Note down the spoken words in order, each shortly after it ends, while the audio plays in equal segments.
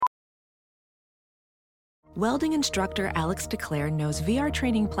Welding instructor Alex DeClaire knows VR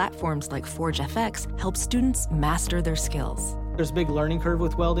training platforms like Forge FX help students master their skills. There's a big learning curve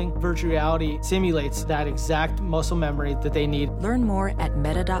with welding. Virtual reality simulates that exact muscle memory that they need. Learn more at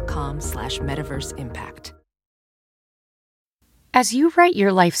meta.com/metaverseimpact. As you write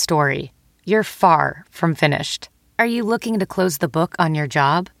your life story, you're far from finished. Are you looking to close the book on your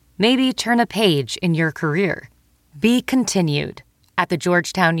job? Maybe turn a page in your career? Be continued at the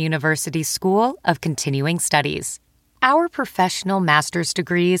Georgetown University School of Continuing Studies. Our professional master's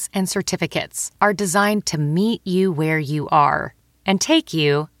degrees and certificates are designed to meet you where you are and take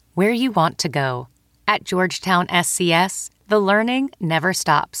you where you want to go. At Georgetown SCS, the learning never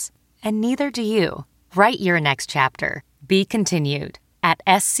stops, and neither do you. Write your next chapter. Be continued at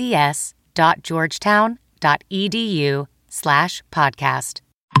scs.georgetown.edu/podcast.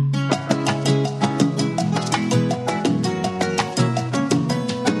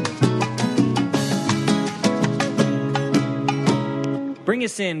 Bring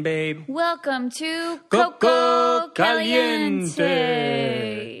us in, babe. Welcome to Coco Caliente.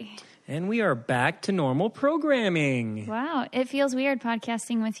 And we are back to normal programming. Wow, it feels weird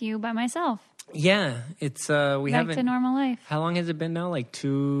podcasting with you by myself. Yeah, it's we back haven't to normal life. How long has it been now? Like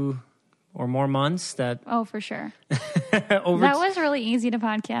 2 or more months that Oh, for sure. That was really easy to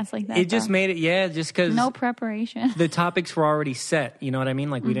podcast like that. It just made it, yeah, just because no preparation. The topics were already set, you know what I mean?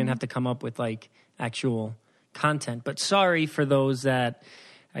 Like we didn't have to come up with like actual content. But sorry for those that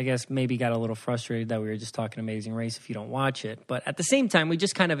I guess maybe got a little frustrated that we were just talking Amazing Race if you don't watch it. But at the same time, we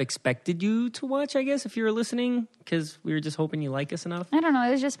just kind of expected you to watch, I guess, if you were listening, because we were just hoping you like us enough. I don't know.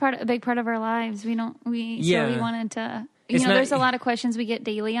 It was just a big part of our lives. So we wanted to, there's a lot of questions we get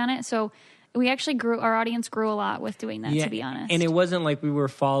daily on it. So we actually our audience grew a lot with doing that, to be honest. And it wasn't like we were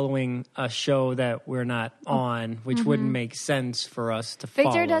following a show that we're not on, which wouldn't make sense for us to follow.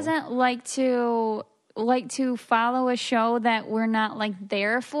 Victor doesn't like to follow a show that we're not like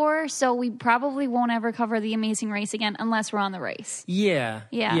there for, so we probably won't ever cover The Amazing Race again unless we're on the race. Yeah.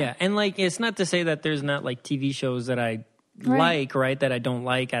 And like, it's not to say that there's not like TV shows that I like, right, that I don't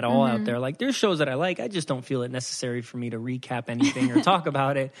like at all out there. Like, there's shows that I like, I just don't feel it necessary for me to recap anything or talk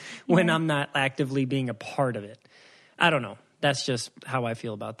about it when I'm not actively being a part of it. I don't know. That's just how I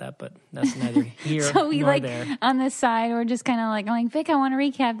feel about that, but that's neither here so we nor there. On this side, we're just kind of like, I'm like, Vic, I want to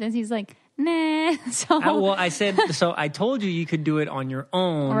recap this. He's like, nah. I told you could do it on your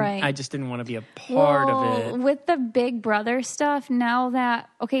own. Right. I just didn't want to be a part of it. With the Big Brother stuff,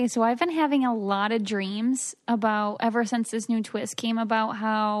 so I've been having a lot of dreams ever since this new twist came about,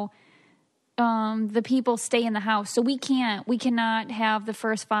 how the people stay in the house. So we cannot have the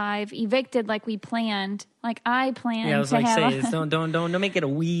first 5 evicted like we planned. Like I planned. Yeah, I was don't make it a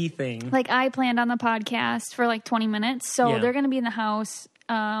we thing. Like I planned on the podcast for like 20 minutes. So they're going to be in the house.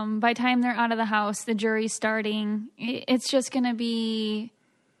 By the time they're out of the house, the jury's starting. It's just going to be,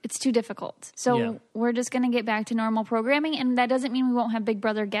 it's too difficult. So we're just going to get back to normal programming. And that doesn't mean we won't have Big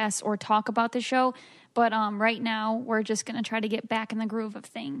Brother guests or talk about the show. But right now, we're just going to try to get back in the groove of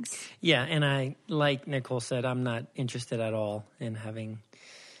things. Yeah, and like Nicole said, I'm not interested at all in having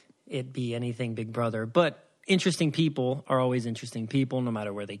it be anything Big Brother. But interesting people are always interesting people, no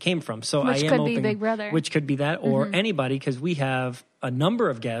matter where they came from. So which I am could open, be Big Brother. Which could be that, or anybody, because we have a number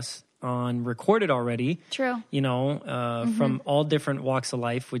of guests on recorded already. True. From all different walks of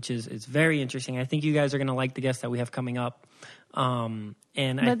life, which is very interesting. I think you guys are going to like the guests that we have coming up.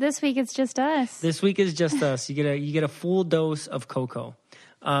 But this week it's just us. This week is just us. You get a full dose of Coco.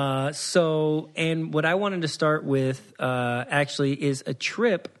 And what I wanted to start with actually is a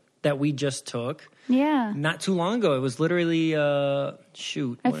trip that we just took. Yeah. Not too long ago. It was literally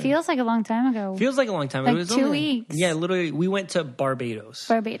It feels like a long time ago. Feels like a long time. Like it was 2 weeks. Yeah, literally. We went to Barbados.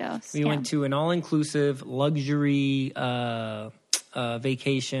 We went to an all-inclusive luxury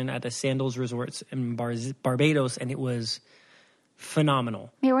vacation at the Sandals Resorts in Barbados, and it was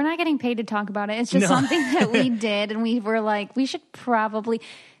phenomenal. Yeah, we're not getting paid to talk about it. It's just something that we did, and we were like, we should probably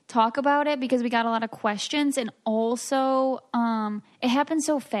talk about it because we got a lot of questions, and also it happened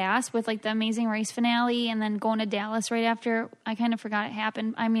so fast with like the Amazing Race finale and then going to Dallas right after. I kind of forgot it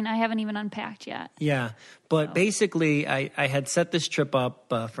happened. I mean, I haven't even unpacked yet. Yeah, but basically I had set this trip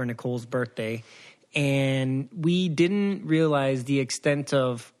up for Nicole's birthday, and we didn't realize the extent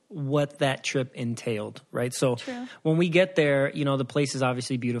of what that trip entailed, right? So when we get there, the place is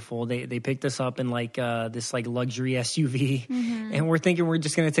obviously beautiful. They picked us up in like this like luxury SUV, and we're thinking we're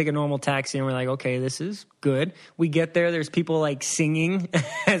just going to take a normal taxi, and we're like, okay, this is good. We get there, there's people like singing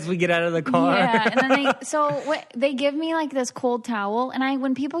as we get out of the car. Yeah, and then they give me like this cold towel, and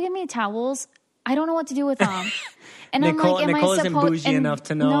when people give me towels, I don't know what to do with them. And Nicole, I'm like, Nicole isn't bougie enough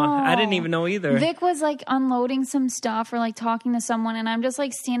to know. No. I didn't even know either. Vic was like unloading some stuff or like talking to someone, and I'm just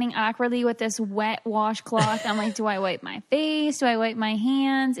like standing awkwardly with this wet washcloth. I'm like, do I wipe my face? Do I wipe my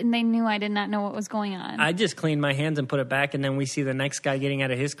hands? And they knew I did not know what was going on. I just cleaned my hands and put it back, and then we see the next guy getting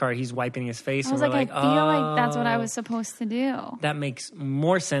out of his car. He's wiping his face. I was and like, we're I feel like that's what I was supposed to do. That makes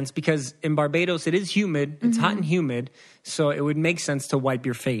more sense because in Barbados, it is humid. It's hot and humid. So it would make sense to wipe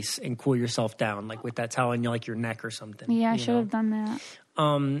your face and cool yourself down, like with that towel in like your neck or something. Yeah, I should have done that.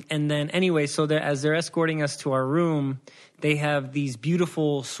 And then anyway, so as they're escorting us to our room, they have these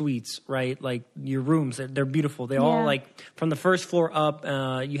beautiful suites, right? Like your rooms, they're beautiful. They all like from the first floor up,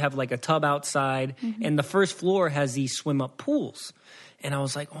 you have like a tub outside, and the first floor has these swim up pools. And I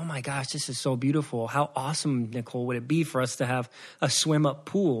was like, oh my gosh, this is so beautiful. How awesome, Nicole, would it be for us to have a swim up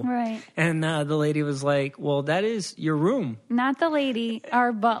pool? Right. And the lady was like, well, that is your room. Not the lady,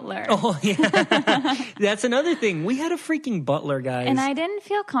 our butler. Oh, yeah. That's another thing. We had a freaking butler, guys. And I didn't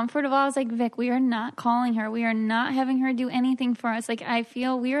feel comfortable. I was like, Vic, we are not calling her. We are not having her do anything for us. Like, I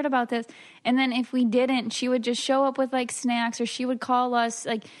feel weird about this. And then if we didn't, she would just show up with like snacks, or she would call us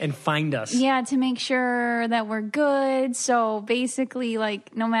like and find us. Yeah, to make sure that we're good. So basically,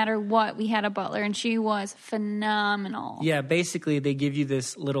 like, no matter what, we had a butler, and she was phenomenal. Yeah, basically they give you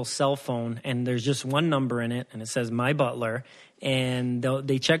this little cell phone, and there's just one number in it, and it says My Butler. And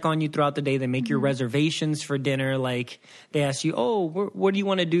they check on you throughout the day. They make your reservations for dinner. Like, they ask you, oh, what do you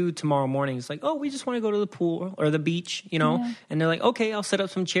want to do tomorrow morning? It's like, oh, we just want to go to the pool or the beach, you know? Yeah. And they're like, okay, I'll set up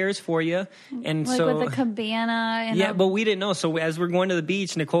some chairs for you. And like so, with a cabana. And but we didn't know. So as we're going to the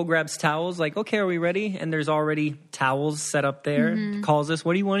beach, Nicole grabs towels. Like, okay, are we ready? And there's already towels set up there. Calls us,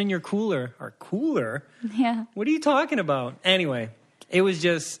 what do you want in your cooler? Our cooler? Yeah. What are you talking about? Anyway, it was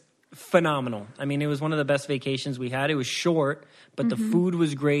just phenomenal. I mean, it was one of the best vacations we had. It was short, but the food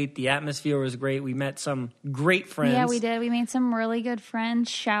was great. The atmosphere was great. We met some great friends. Yeah, we did. We made some really good friends.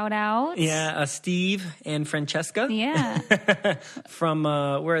 Shout out. Yeah, Steve and Francesca. Yeah. From,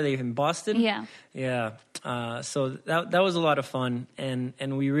 where are they, in Boston? Yeah. Yeah. So that was a lot of fun,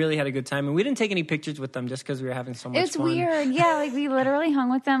 and we really had a good time. And we didn't take any pictures with them just because we were having so much fun. It's weird. Yeah, like we literally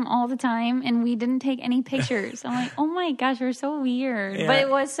hung with them all the time, and we didn't take any pictures. I'm like, oh my gosh, we're so weird. Yeah. But it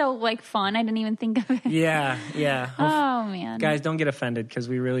was so like fun. I didn't even think of it. Yeah. Oh man. Guys, don't get offended because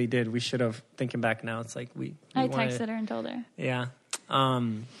we really did. We should have, thinking back now, it's like I texted her and told her. Yeah.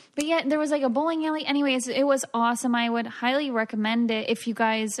 But yeah, there was like a bowling alley. Anyways, it was awesome. I would highly recommend it if you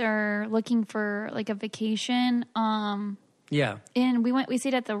guys are looking for like a vacation. Yeah. And we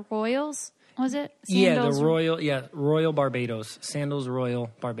stayed at the Royals. Was it? Sandals? Royal Barbados. Sandals Royal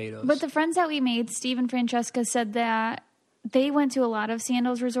Barbados. But the friends that we made, Steve and Francesca, said that they went to a lot of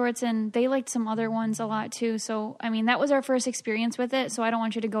Sandals resorts, and they liked some other ones a lot too. So, I mean, that was our first experience with it. So I don't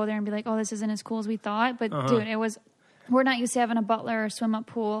want you to go there and be like, oh, this isn't as cool as we thought. But dude, it was. We're not used to having a butler or swim up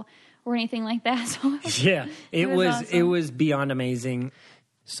pool or anything like that. So it was awesome. It was beyond amazing.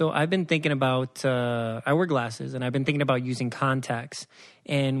 So I've been thinking about, I wear glasses, and I've been thinking about using contacts.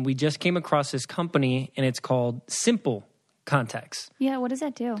 And we just came across this company, and it's called Simple Contacts. Yeah, what does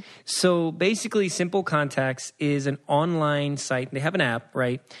that do? So basically, Simple Contacts is an online site. They have an app,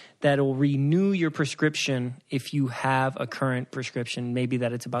 right, that'll renew your prescription if you have a current prescription, maybe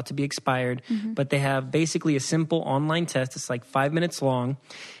that it's about to be expired. But they have basically a simple online test. It's like 5 minutes long,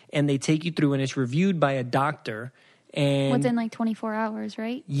 and they take you through, and it's reviewed by a doctor. And within like 24 hours,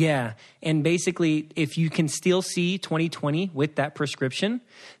 right? Yeah. And basically, if you can still see 20/20 with that prescription,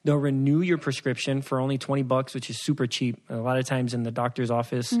 they'll renew your prescription for only $20, which is super cheap. A lot of times in the doctor's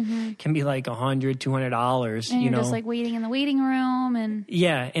office can be like $100, $200. And you're just like waiting in the waiting room. And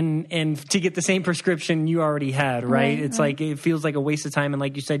yeah. And to get the same prescription you already had, right? It's like, it feels like a waste of time. And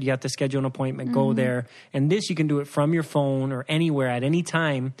like you said, you have to schedule an appointment, go there. And this, you can do it from your phone or anywhere at any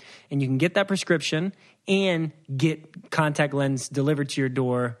time. And you can get that prescription and get contact lens delivered to your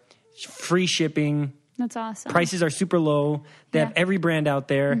door, free shipping. That's awesome. Prices are super low. They have every brand out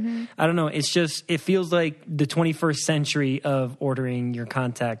there. I don't know. It's just, it feels like the 21st century of ordering your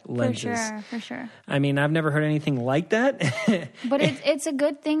contact lenses. For sure. I mean, I've never heard anything like that. But it's a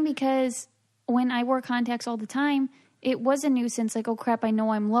good thing, because when I wore contacts all the time, it was a nuisance. Like, oh crap, I know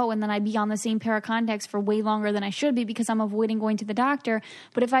I'm low, and then I'd be on the same pair of contacts for way longer than I should be because I'm avoiding going to the doctor.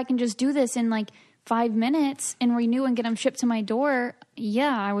 But if I can just do this in like 5 minutes and renew and get them shipped to my door,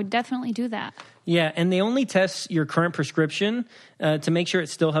 yeah, I would definitely do that. Yeah, and they only test your current prescription to make sure it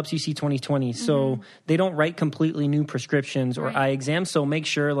still helps you see 20/20. So they don't write completely new prescriptions or eye exams. So make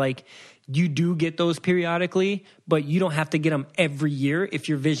sure, like, you do get those periodically, but you don't have to get them every year if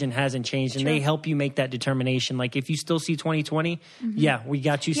your vision hasn't changed. And they help you make that determination. Like if you still see 20/20, yeah, we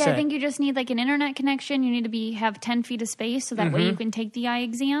got you set. I think you just need like an internet connection. You need to have 10 feet of space so that way you can take the eye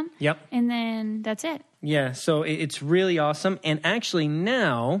exam. Yep. And then that's it. Yeah, so it's really awesome. And actually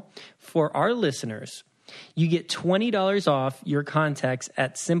now, for our listeners, you get $20 off your contacts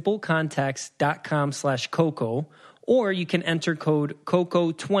at simplecontacts.com/Coco, or you can enter code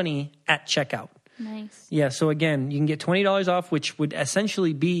COCO20 at checkout. Nice. Yeah, so again, you can get $20 off, which would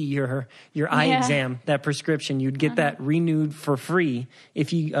essentially be your eye exam, that prescription. You'd get that renewed for free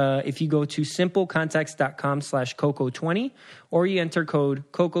if you go to simplecontacts.com/Coco20, or you enter code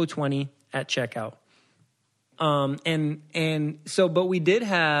COCO20 at checkout. But we did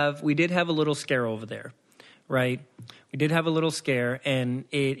have a little scare over there, right? We did have a little scare, and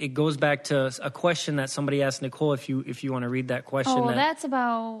it goes back to a question that somebody asked Nicole. If you want to read that question. That's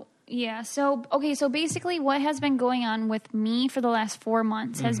about So basically, what has been going on with me for the last 4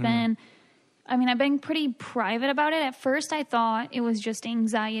 months has been. I mean, I've been pretty private about it. At first, I thought it was just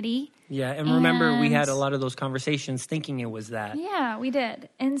anxiety. Yeah, and remember, we had a lot of those conversations thinking it was that. Yeah, we did.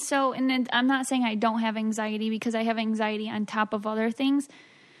 And then I'm not saying I don't have anxiety, because I have anxiety on top of other things.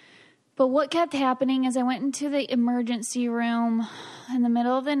 But what kept happening is I went into the emergency room in the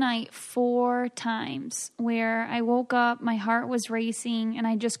middle of the night 4 times, where I woke up, my heart was racing, and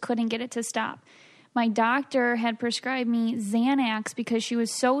I just couldn't get it to stop. My doctor had prescribed me Xanax because she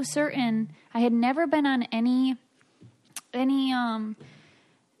was so certain. I had never been on any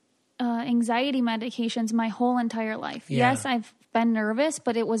anxiety medications my whole entire life. Yeah. Yes, I've been nervous,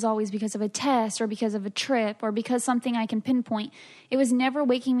 but it was always because of a test or because of a trip or because something I can pinpoint. It was never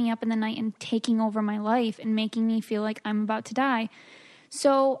waking me up in the night and taking over my life and making me feel like I'm about to die.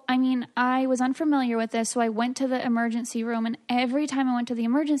 So, I mean, I was unfamiliar with this, so I went to the emergency room, and every time I went to the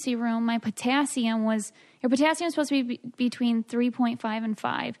emergency room, your potassium is supposed to be between 3.5 and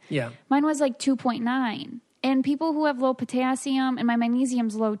 5. Yeah. Mine was like 2.9. And people who have low potassium, and my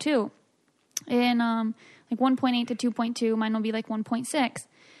magnesium's low too, and like 1.8 to 2.2, mine will be like 1.6.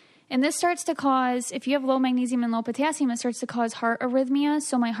 And this starts to cause, if you have low magnesium and low potassium, it starts to cause heart arrhythmias.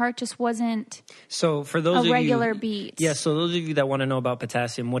 So my heart just wasn't a regular beat. Yeah, so those of you that want to know about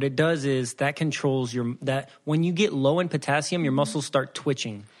potassium, what it does is that controls when you get low in potassium, your muscles start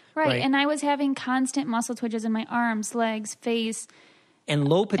twitching. Right, and I was having constant muscle twitches in my arms, legs, face. And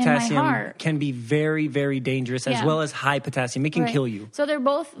low potassium can be very, very dangerous, as well as high potassium. It can kill you. So they're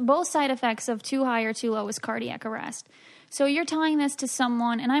both side effects of too high or too low is cardiac arrest. So you're telling this to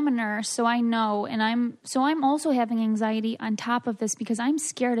someone, and I'm a nurse, so I know, and I'm also having anxiety on top of this because I'm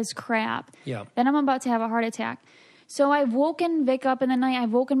scared as crap that I'm about to have a heart attack. So I've woken Vic up in the night,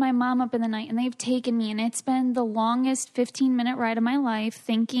 I've woken my mom up in the night, and they've taken me, and it's been the longest 15-minute ride of my life,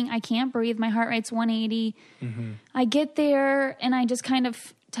 thinking I can't breathe, my heart rate's 180. I get there, and I just kind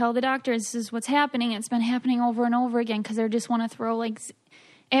of tell the doctors this is what's happening. It's been happening over and over again because they just want to throw like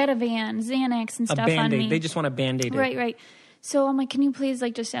Ativan, Xanax, and stuff on me. They just want to Band-Aid it. Right. So I'm like, can you please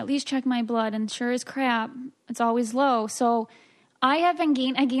just at least check my blood? And sure as crap, it's always low. So I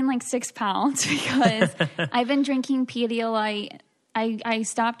gained like 6 pounds because I've been drinking Pedialyte. I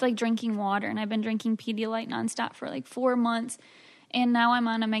stopped drinking water, and I've been drinking Pedialyte nonstop for 4 months. And now I'm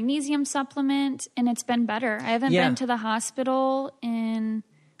on a magnesium supplement, and it's been better. I haven't been to the hospital in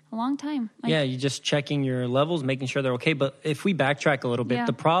a long time. You're just checking your levels, making sure they're okay. But if we backtrack a little bit,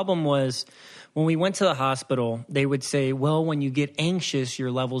 the problem was when we went to the hospital, they would say, well, when you get anxious,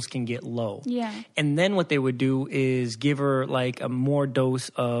 your levels can get low. Yeah. And then what they would do is give her a more dose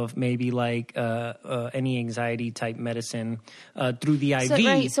of maybe any anxiety type medicine through the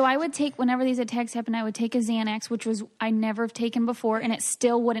IV. So I would take, whenever these attacks happen, I would take a Xanax, which was I never have taken before, and it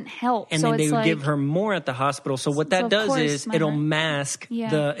still wouldn't help. And then they would give her more at the hospital. So what that does is it'll mask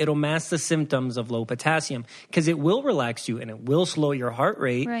the symptoms of low potassium, because it will relax you and it will slow your heart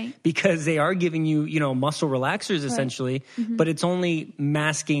rate because they are giving you, muscle relaxers essentially, but it's only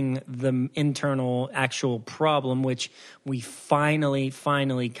masking the internal actual problem, which we finally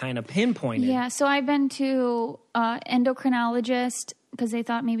kind of pinpointed. Yeah, so I've been to endocrinologist because they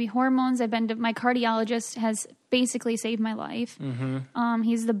thought maybe hormones. I've been to my cardiologist, has basically saved my life.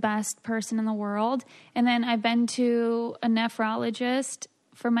 He's the best person in the world. And then I've been to a nephrologist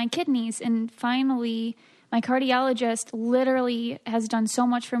for my kidneys, and finally my cardiologist literally has done so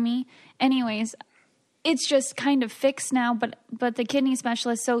much for me. Anyways, it's just kind of fixed now, but the kidney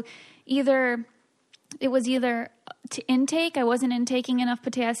specialist, so it was either to intake, I wasn't intaking enough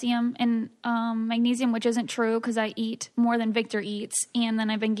potassium and magnesium, which isn't true because I eat more than Victor eats. And then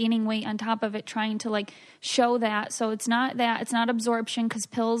I've been gaining weight on top of it, trying to like show that. So it's not that. It's not absorption because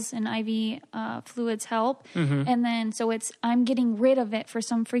pills and IV fluids help. And then so I'm getting rid of it for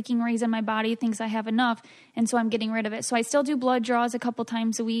some freaking reason. My body thinks I have enough. And so I'm getting rid of it. So I still do blood draws a couple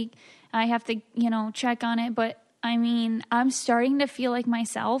times a week. I have to, check on it. But I mean, I'm starting to feel like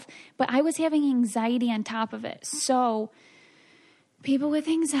myself, but I was having anxiety on top of it. So people with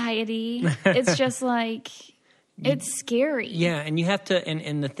anxiety, it's just like, it's scary. Yeah, and you have to,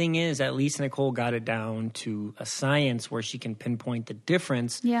 and the thing is, at least Nicole got it down to a science where she can pinpoint the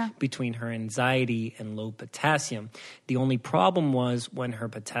difference between her anxiety and low potassium. The only problem was when her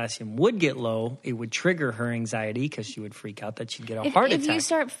potassium would get low, it would trigger her anxiety because she would freak out that she'd get a heart attack. If you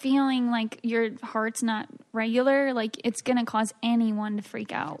start feeling like your heart's not regular, like it's going to cause anyone to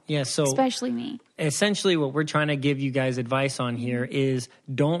freak out. Yeah, so especially me. Essentially, what we're trying to give you guys advice on here is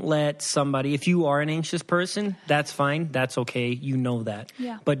don't let somebody, if you are an anxious person, that's fine. That's okay. You know that.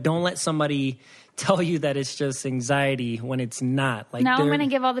 Yeah. But don't let somebody tell you that it's just anxiety when it's not. Like now I'm going to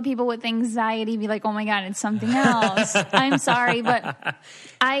give all the people with anxiety, be like, oh my God, it's something else. I'm sorry. But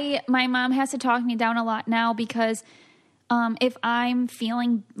my mom has to talk me down a lot now because if I'm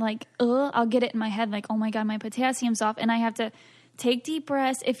feeling like, I'll get it in my head like, oh my God, my potassium's off. And I have to take deep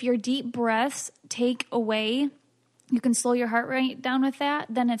breaths. If your deep breaths take away, you can slow your heart rate down with that,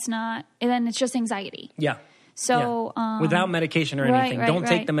 then it's just anxiety. Yeah. So without medication or anything, don't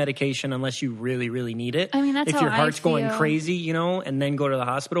take right. the medication unless you really, really need it. I mean, that's if how your heart's I feel. going crazy, and then go to the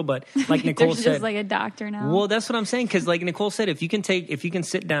hospital. But like Nicole There's said, just like a doctor now. Well, that's what I'm saying. Because like Nicole said, if you can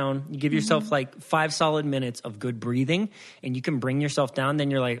sit down, you give yourself like 5 solid minutes of good breathing, and you can bring yourself down, then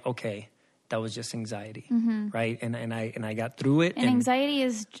you're like, okay, that was just anxiety, right? And I got through it. And anxiety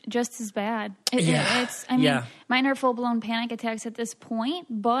is just as bad. Mine are full blown panic attacks at this point,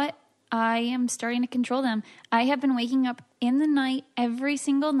 but I am starting to control them. I have been waking up in the night every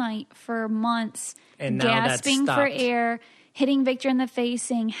single night for months, and now gasping that's for stopped. air, hitting Victor in the face,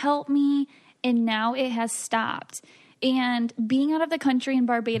 saying, help me. And now it has stopped. And being out of the country in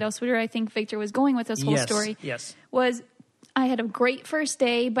Barbados, where I think Victor was going with this whole story, was I had a great first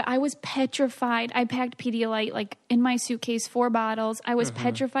day, but I was petrified. I packed Pedialyte like in my suitcase, 4 bottles. I was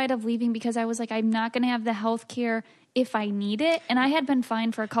petrified of leaving because I was like, I'm not going to have the health care if I need it. And I had been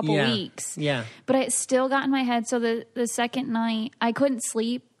fine for a couple weeks. Yeah. But it still got in my head. So the second night, I couldn't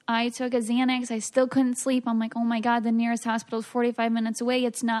sleep. I took a Xanax. I still couldn't sleep. I'm like, oh my God, the nearest hospital is 45 minutes away.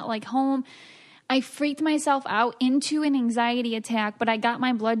 It's not like home. I freaked myself out into an anxiety attack, but I got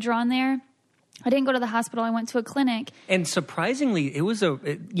my blood drawn there. I didn't go to the hospital. I went to a clinic. And surprisingly, it was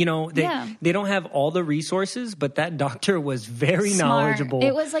they don't have all the resources, but that doctor was very knowledgeable.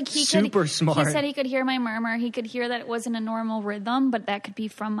 It was like super smart. He said he could hear my murmur. He could hear that it wasn't a normal rhythm, but that could be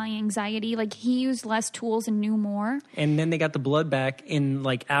from my anxiety. Like he used less tools and knew more. And then they got the blood back in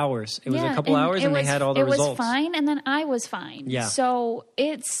like hours. It was a couple hours and they had all the results. It was fine, and then I was fine. Yeah. So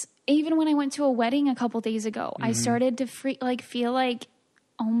it's, even when I went to a wedding a couple days ago, I started to feel like,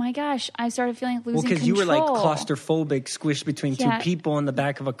 oh my gosh, I started feeling like losing control. Because you were like claustrophobic, squished between 2 people in the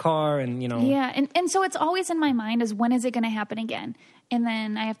back of a car and, Yeah, and so it's always in my mind is when is it going to happen again? And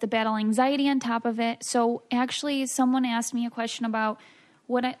then I have to battle anxiety on top of it. So actually someone asked me a question about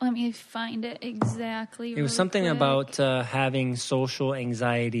let me find it exactly. It was something quick. about having social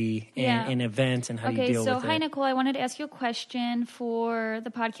anxiety in events and how you deal with it. Okay, so hi, Nicole. I wanted to ask you a question for the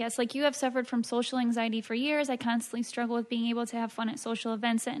podcast. Like, you have suffered from social anxiety for years. I constantly struggle with being able to have fun at social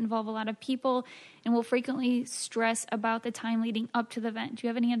events that involve a lot of people and will frequently stress about the time leading up to the event. Do you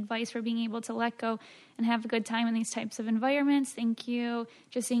have any advice for being able to let go and have a good time in these types of environments? Thank you.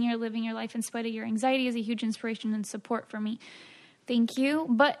 Just seeing you living your life in spite of your anxiety is a huge inspiration and support for me. Thank you.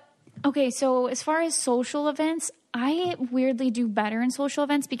 But, okay, so as far as social events, I weirdly do better in social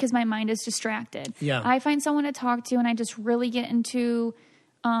events because my mind is distracted. Yeah. I find someone to talk to and I just really get into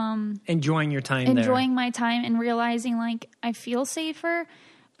enjoying your time enjoying my time and realizing like I feel safer.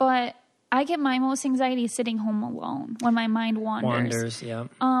 But I get my most anxiety sitting home alone when my mind wanders. Yeah.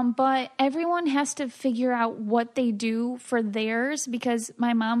 But everyone has to figure out what they do for theirs because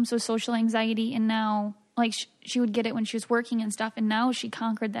my mom's with social anxiety and now like she would get it when she was working and stuff, and now she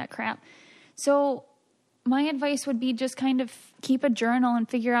conquered that crap. So my advice would be just kind of keep a journal and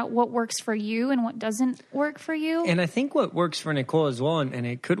figure out what works for you and what doesn't work for you. And I think what works for Nicole as well, and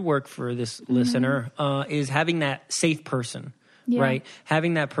it could work for this listener, is having that safe person. Yeah. Right?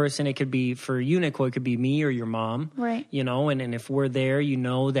 Having that person, it could be for you, Nicole, it could be me or your mom. Right. And if we're there,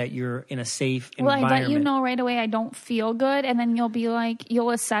 that you're in a safe environment. Well, I let you know right away I don't feel good, and then you'll be like,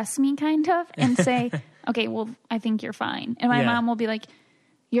 you'll assess me kind of and say, okay, well, I think you're fine. And my mom will be like,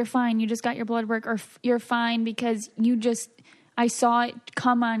 you're fine. You just got your blood work, or you're fine because I saw it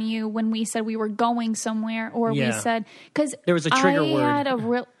come on you when we said we were going somewhere, or we said, because there was a trigger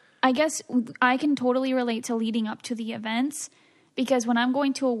word. I guess I can totally relate to leading up to the events, because when I'm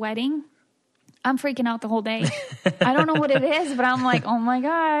going to a wedding, I'm freaking out the whole day. I don't know what it is, but I'm like, oh my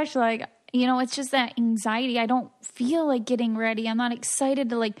gosh, like, it's just that anxiety. I don't feel like getting ready. I'm not excited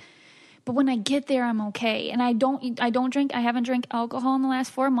to but when I get there, I'm okay. And I don't drink. I haven't drank alcohol in the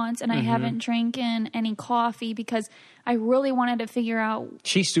last 4 months, and I haven't drinking any coffee because I really wanted to figure out.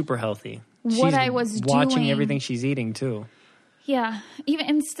 She's super healthy. What I was watching everything she's eating too. Yeah,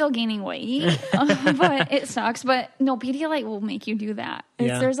 and still gaining weight, but it sucks. But no, Pedialyte will make you do that.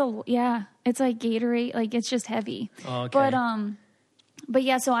 It's like Gatorade, like it's just heavy. Oh, okay. But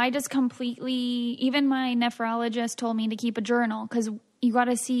yeah, so I just completely. Even my nephrologist told me to keep a journal, because you got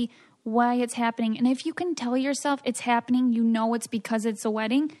to see why it's happening. And if you can tell yourself it's happening, it's because it's a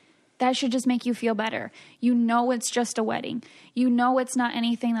wedding, that should just make you feel better. It's just a wedding. It's not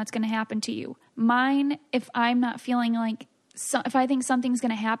anything that's going to happen to you. Mine, if I'm not feeling like, if I think something's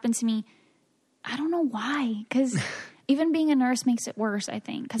going to happen to me, I don't know why. Because even being a nurse makes it worse, I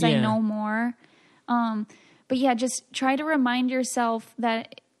think, because I know more. But yeah, just try to remind yourself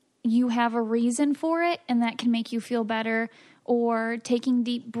that you have a reason for it, and that can make you feel better. Or taking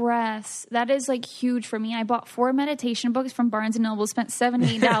deep breaths. That is huge for me. I bought 4 meditation books from Barnes & Noble, spent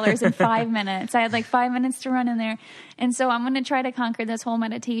 $78 in 5 minutes. I had 5 minutes to run in there. And so I'm going to try to conquer this whole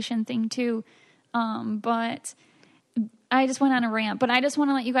meditation thing too. But I just went on a rant. But I just want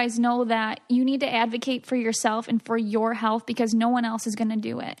to let you guys know that you need to advocate for yourself and for your health, because no one else is going to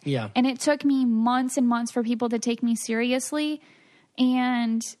do it. Yeah. And it took me months and months for people to take me seriously.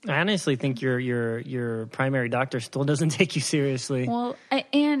 And I honestly think your primary doctor still doesn't take you seriously. Well,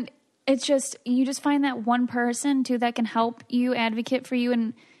 and it's just, you just find that one person too that can help you, advocate for you,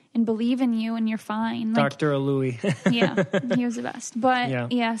 and believe in you, and you're fine. Dr. Alui. Yeah, he was the best.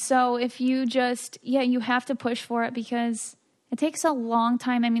 But yeah, so if you just, you have to push for it, because it takes a long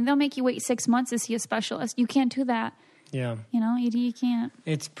time. I mean, they'll make you wait 6 months to see a specialist. You can't do that. Yeah. You can't.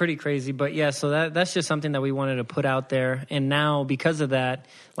 It's pretty crazy. But yeah, so that's just something that we wanted to put out there. And now, because of that,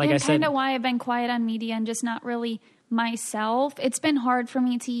 I said, kind of why I've been quiet on media and just not really myself. It's been hard for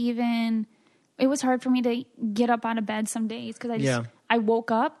me to it was hard for me to get up out of bed some days, because I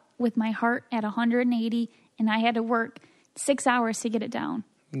woke up with my heart at 180, and I had to work 6 hours to get it down.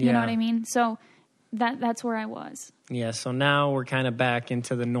 You know what I mean? So that's where I was. Yeah, so now we're kind of back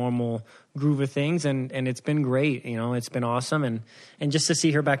into the normal groove of things, and it's been great. It's been awesome, and just to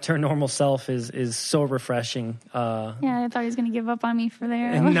see her back to her normal self is so refreshing. Yeah, I thought he was going to give up on me for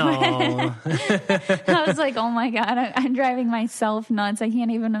there. No. I was like, oh my God, I'm driving myself nuts. I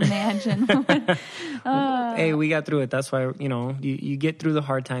can't even imagine. Hey, we got through it. That's why, you get through the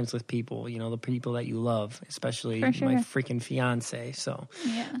hard times with people, the people that you love, especially my freaking fiance. So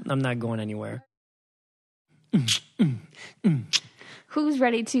I'm not going anywhere. Who's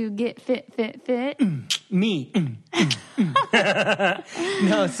ready to get fit? Me.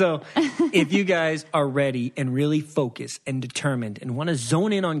 No, so if you guys are ready and really focused and determined and want to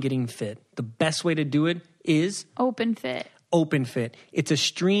zone in on getting fit, the best way to do it is OpenFit. OpenFit. It's a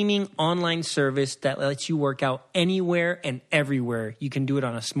streaming online service that lets you work out anywhere and everywhere. You can do it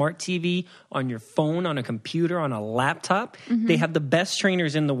on a smart TV, on your phone, on a computer, on a laptop. Mm-hmm. They have the best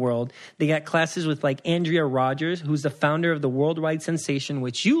trainers in the world. They got classes with Andrea Rogers, who's the founder of the worldwide sensation,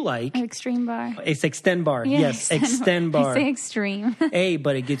 which you like. Extreme Bar. It's Extend Bar. Yeah, yes, Extend Bar. I say extreme. Hey,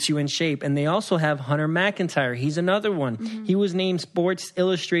 but it gets you in shape. And they also have Hunter McIntyre. He's another one. Mm-hmm. He was named Sports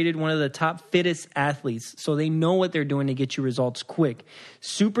Illustrated one of the top fittest athletes. So they know what they're doing to get you results quick.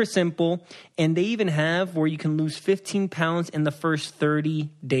 Super simple. And they even have where you can lose 15 pounds in the first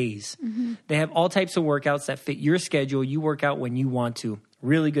 30 days. Mm-hmm. They have all types of workouts that fit your schedule. You work out when you want to.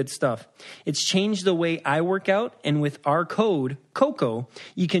 Really good stuff. It's changed the way I work out. And with our code, COCO,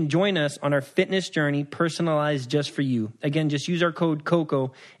 you can join us on our fitness journey personalized just for you. Again, just use our code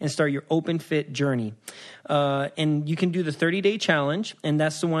COCO and start your OpenFit journey. And you can do the 30-day challenge. And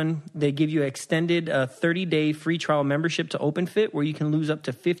that's the one they give you an extended 30-day free trial membership to OpenFit where you can lose up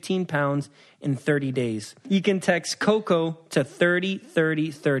to 15 pounds in 30 days. You can text COCO to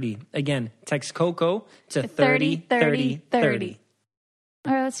 303030. Again, text COCO to 303030.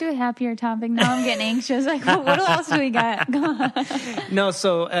 All right, let's do a happier topic. Now I'm getting anxious. What else do we got? No,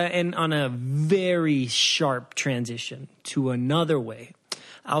 so, and on a very sharp transition to another way,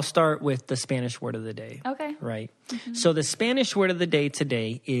 I'll start with the Spanish word of the day. Okay. Right. Mm-hmm. So the Spanish word of the day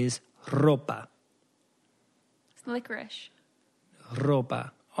today is ropa. It's licorice. Ropa.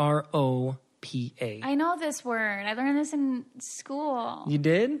 R-O-P-A. I know this word. I learned this in school. You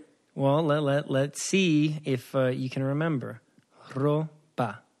did? Well, let's see if you can remember.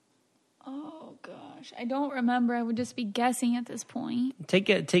 Ropa. Oh, gosh. I don't remember. I would just be guessing at this point. Take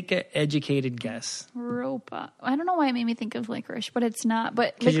a educated guess. Ropa. I don't know why it made me think of licorice, but it's not.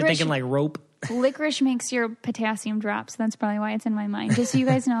 But because you're thinking like rope. Licorice makes your potassium drop, so that's probably why it's in my mind. Just so you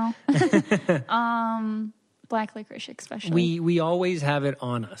guys know. Black licorice especially. We always have it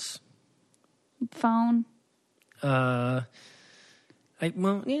on us. Phone? No.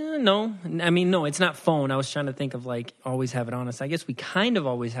 I mean, no, it's not phone. I was trying to think of like always have it on us. I guess we kind of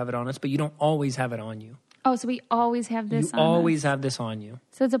always have it on us, but you don't always have it on you. Oh, so we always have this on us. You always have this on you.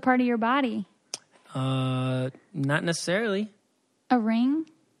 So it's a part of your body? Not necessarily. A ring?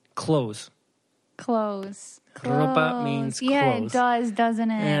 Clothes. Ropa means clothes. Yeah, it does, doesn't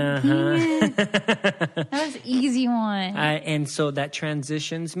it? That was an easy one. And so that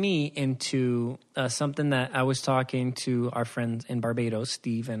transitions me into something that I was talking to our friends in Barbados,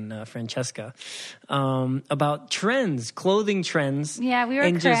 Steve and Francesca, about trends, clothing trends. Yeah, we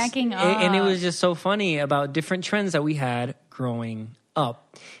were cracking up. And it was just so funny about different trends that we had growing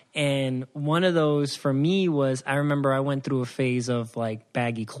up. And one of those for me was, I remember I went through a phase of like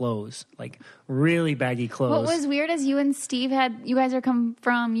baggy clothes, like really baggy clothes. What was weird is you and Steve you guys grew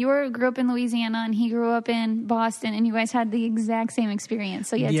up in Louisiana and he grew up in Boston, and you guys had the exact same experience.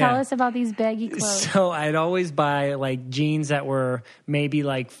 So tell us about these baggy clothes. So I'd always buy like jeans that were maybe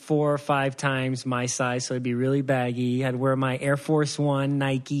like 4 or 5 times my size. So it'd be really baggy. I'd wear my Air Force One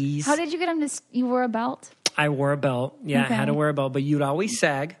Nikes. How did you get them you wore a belt? I wore a belt. Yeah, okay. I had to wear a belt, but you'd always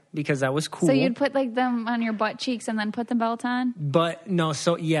sag because that was cool. So you'd put like them on your butt cheeks and then put the belt on? But no,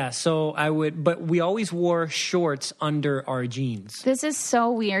 so I would, but we always wore shorts under our jeans. This is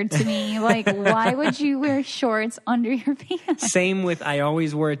so weird to me. Like, why would you wear shorts under your pants? Same with, I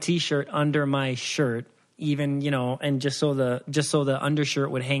always wore a t-shirt under my shirt. Even, and just so the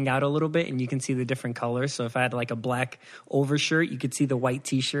undershirt would hang out a little bit and you can see the different colors. So if I had like a black overshirt, you could see the white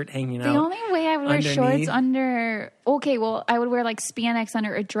t-shirt hanging out. The only way I would wear shorts I would wear like spandex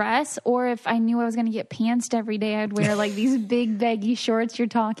under a dress, or if I knew I was going to get pantsed every day, I'd wear like these big baggy shorts you're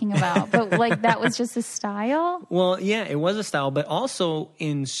talking about. But like that was just a style? Well, yeah, it was a style. But also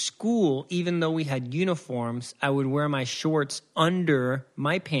in school, even though we had uniforms, I would wear my shorts under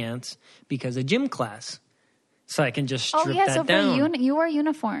my pants because of gym class. So I can just strip that down. So you wore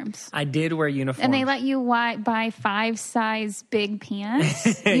uniforms. I did wear uniforms. And they let you buy 5-size big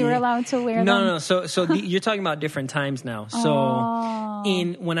pants? You were allowed to wear them? No. So you're talking about different times now. So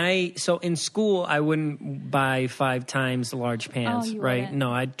in school, I wouldn't buy 5 times large pants, right? Wouldn't.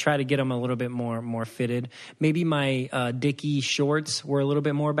 No, I'd try to get them a little bit more fitted. Maybe my Dickie shorts were a little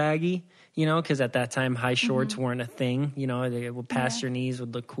bit more baggy. Because at that time, high shorts weren't a thing. They would pass your knees,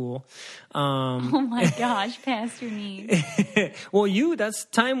 would look cool. Oh my gosh, past your knees. Well, that's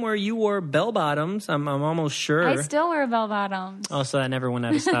time where you wore bell bottoms. I'm almost sure. I still wear bell bottoms. Oh, so that never went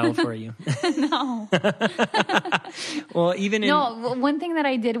out of style for you. No. Well, one thing that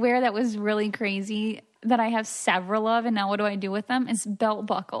I did wear that was really crazy, that I have several of, and now what do I do with them, is belt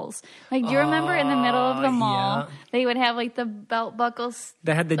buckles. Like, do you remember in the middle of the mall, they would have like the belt buckles?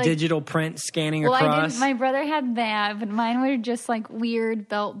 That had the digital print scanning across? My brother had that, but mine were just like weird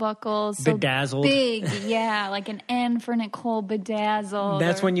belt buckles. Bedazzled. So big, yeah, like an N for Nicole, bedazzled.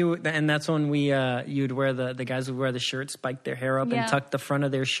 That's when you'd wear the guys would wear the shirt, spike their hair up and tuck the front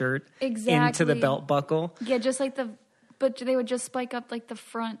of their shirt into the belt buckle. Yeah, just like but they would just spike up like the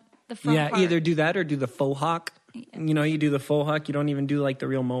front. Yeah, either do that or do the faux hawk. Yeah. You do the faux hawk. You don't even do like the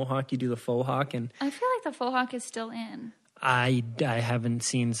real mohawk. You do the faux hawk. And I feel like the faux hawk is still in. I haven't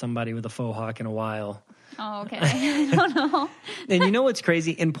seen somebody with a faux hawk in a while. Oh, okay. I don't know. And you know what's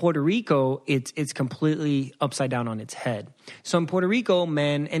crazy? In Puerto Rico, it's completely upside down on its head. So in Puerto Rico,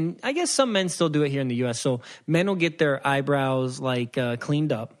 men, and I guess some men still do it here in the U.S., so men will get their eyebrows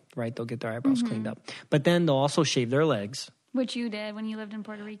cleaned up, right? They'll get their eyebrows cleaned up. But then they'll also shave their legs. Which you did when you lived in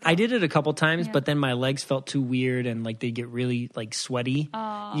Puerto Rico. I did it a couple times, but then my legs felt too weird and like they get really like sweaty, so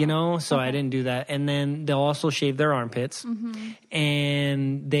I didn't do that. And then they'll also shave their armpits.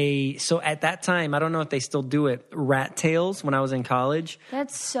 And so at that time, I don't know if they still do it, rat tails when I was in college.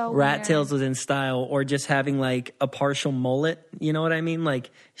 That's so rat weird. tails was in style, or just having like a partial mullet. You know what I mean?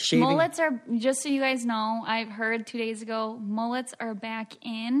 Like shaving. Mullets are, just so you guys know, I've heard 2 days ago, mullets are back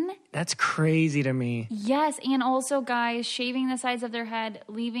in. That's crazy to me. Yes, and also guys shaving the sides of their head,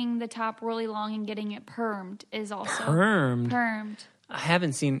 leaving the top really long and getting it permed is also permed. I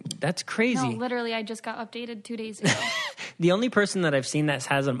haven't seen. That's crazy. No, literally, I just got updated 2 days ago. The only person that I've seen that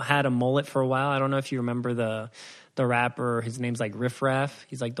has had a mullet for a while, I don't know if you remember the rapper. His name's like Riff Raff.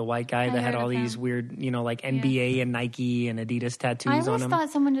 He's like the white guy that had all these weird, like NBA and Nike and Adidas tattoos on him. I always thought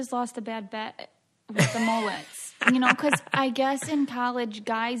someone just lost a bad bet with the mullets. Because I guess in college,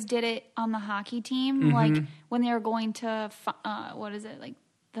 guys did it on the hockey team, like when they were going to, like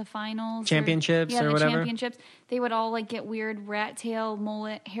the finals? Championships or whatever? Championships. They would all like get weird rat tail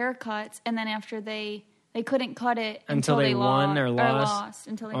mullet haircuts, and then after they couldn't cut it until they won or lost.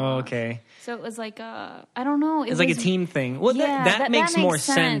 Until they lost. Okay. So it was like I don't know. It's like a team thing. Well, that makes more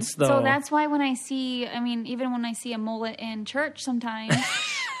sense, though. So that's why when I see, even when I see a mullet in church sometimes,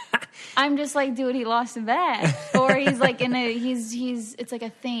 I'm just like, dude, he lost a bet. Or he's like it's like a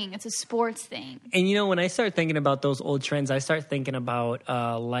thing. It's a sports thing. And when I start thinking about those old trends, I start thinking about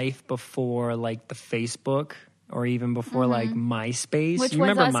life before like the Facebook or even before like MySpace. Which you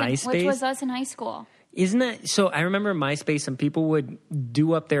remember MySpace? Which was us in high school. Isn't that so? I remember MySpace, and people would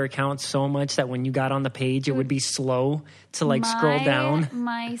do up their accounts so much that when you got on the page, it would be slow to like scroll down.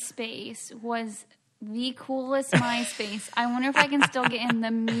 MySpace was the coolest MySpace. I wonder if I can still get in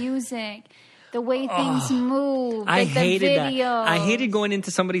the music, the way things move. I hated the videos. that. I hated going into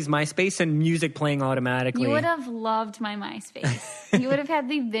somebody's MySpace and music playing automatically. You would have loved my MySpace. You would have had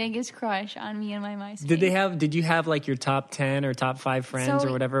the biggest crush on me in my MySpace. Did you have like your top 10 or top 5 friends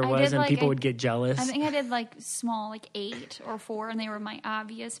or whatever it was, and people would get jealous? I think I did like small, like 8 or 4, and they were my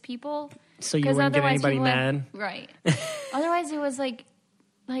obvious people. So you wouldn't get anybody mad? Right. Otherwise, it was like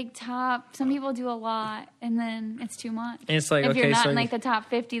top. Some people do a lot, and then it's too much. And it's like, if you're not in like the top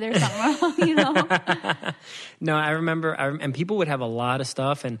 50, there's something wrong, No, I remember, and people would have a lot of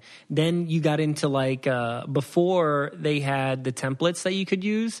stuff, and then you got into like before they had the templates that you could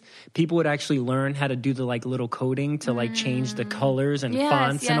use. People would actually learn how to do the like little coding to like change the colors and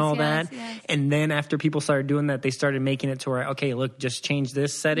fonts and all that. Yes. And then after people started doing that, they started making it to where, okay, look, just change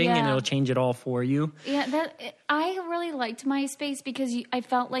this setting and it'll change it all for you. Yeah, I really liked MySpace because I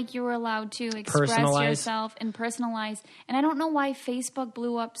felt like you were allowed to express yourself and personalize. And I don't know why Facebook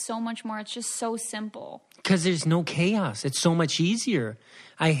blew up so much more. It's just so simple. Because there's no chaos. It's so much easier.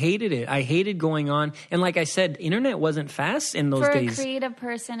 I hated it. I hated going on. And like I said, internet wasn't fast in those days. For a creative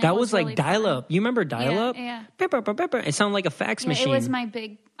person, that was like really dial-up. You remember dial-up? Yeah. It sounded like a fax machine. It was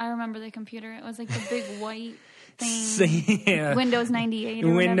I remember the computer. It was like the big white thing. Yeah. Windows 98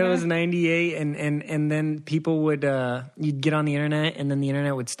 or Windows whatever. 98. And then people would, you'd get on the internet, and then the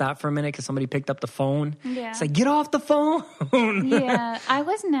internet would stop for a minute because somebody picked up the phone. Yeah. It's like, get off the phone. Yeah. I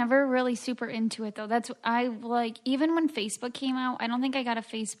was never really super into it, though. Even when Facebook came out, I don't think I got a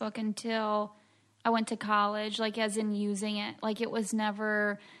Facebook until I went to college, like as in using it. Like it was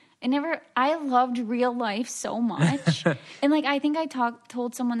never... I loved real life so much. And like, I think I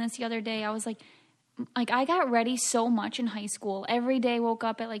told someone this the other day. I was like, I got ready so much in high school. Every day woke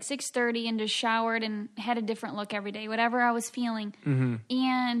up at like 6:30 and just showered and had a different look every day, whatever I was feeling. Mm-hmm.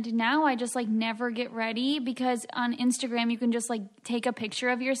 And now I just like never get ready because on Instagram you can just like take a picture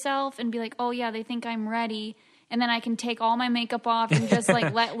of yourself and be like, oh yeah, they think I'm ready. And then I can take all my makeup off and just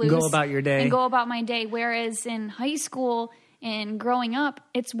like let loose. Go about your day. And go about my day. Whereas in high school... And growing up,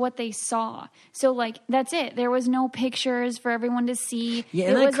 it's what they saw. So, like, that's it. There was no pictures for everyone to see. Yeah,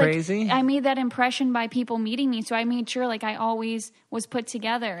 isn't that crazy? Like, I made that impression by people meeting me, so I made sure, like, I always was put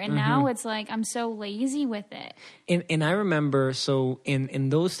together. And now it's like I'm so lazy with it. And I remember, so in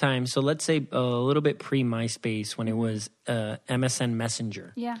those times, so let's say a little bit pre-MySpace when it was MSN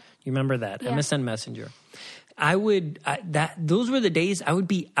Messenger. Yeah. You remember that? Yeah. MSN Messenger. Those were the days I would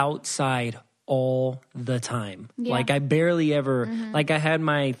be outside all the time. Yeah. Like I barely ever, like I had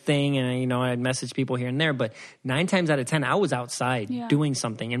my thing and I'd message people here and there, but 9 times out of 10, I was outside doing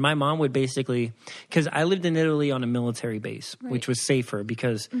something. And my mom would basically, cause I lived in Italy on a military base, which was safer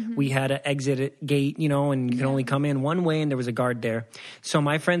because we had an exit gate, and you could only come in one way and there was a guard there. So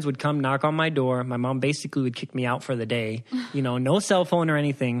my friends would come knock on my door. My mom basically would kick me out for the day, no cell phone or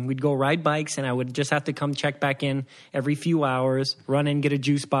anything. We'd go ride bikes and I would just have to come check back in every few hours, run in, get a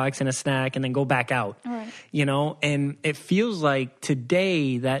juice box and a snack and then go back out, right. And it feels like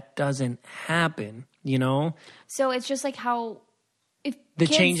today that doesn't happen, So it's just like how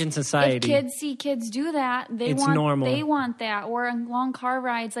change in society. If kids see kids do that, it's normal. They want that. Or on long car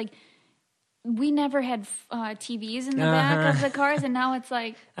rides, like we never had TVs in the back of the cars, and now it's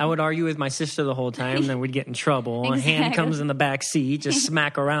like... I would argue with my sister the whole time, then we'd get in trouble. Exactly. A hand comes in the back seat, just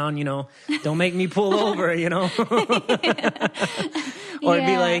smack around, don't make me pull over, Or it'd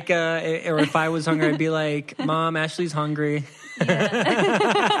be like, or if I was hungry, I'd be like, Mom, Ashley's hungry.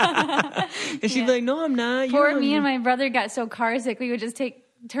 Yeah. And she'd be like, no, I'm not. Poor me and my brother got so car sick, we would just take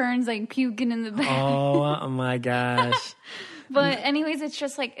turns like puking in the back. Oh my gosh. But anyways, it's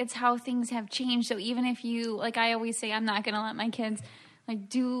just like, it's how things have changed. So even if you, like I always say, I'm not going to let my kids like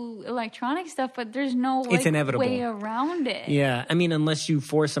do electronic stuff, but there's no it's inevitable way around it. Yeah. I mean, unless you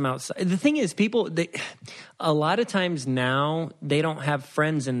force them outside. The thing is, a lot of times now, they don't have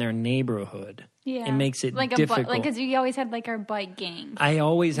friends in their neighborhood. Yeah. It makes it like difficult. Because we always had like our bike gang. I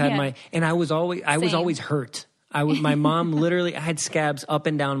always had and I was always hurt. My mom literally, I had scabs up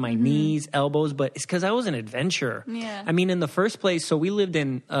and down my knees, elbows, but it's because I was an adventurer. Yeah. I mean, in the first place, so we lived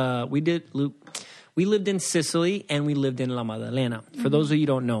in, we lived in Sicily and we lived in La Maddalena. For those of you who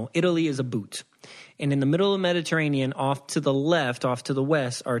don't know, Italy is a boot. And in the middle of the Mediterranean, off to the left, off to the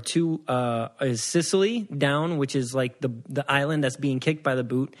west, are is Sicily down, which is like the island that's being kicked by the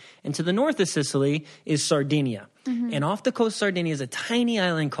boot. And to the north of Sicily is Sardinia. And off the coast of Sardinia is a tiny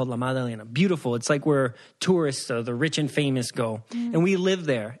island called La Maddalena. Beautiful. It's like where tourists, the rich and famous, go. And we lived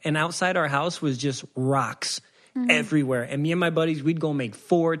there. And outside our house was just rocks. Everywhere. And me and my buddies, we'd go make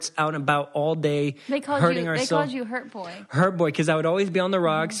forts out and about all day, hurting ourselves. They called you Hurt Boy. Hurt Boy, because I would always be on the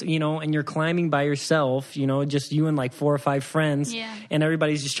rocks, and you're climbing by yourself, just you and like 4 or 5 friends. Yeah. And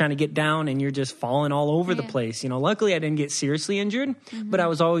everybody's just trying to get down and you're just falling all over the place. Luckily I didn't get seriously injured, but I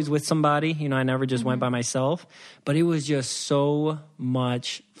was always with somebody. I never just went by myself. But it was just so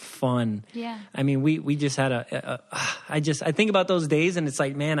much fun. Yeah. I mean, we just had I think about those days and it's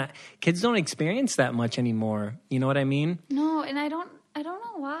like, man, kids don't experience that much anymore. You know what I mean? No, and I don't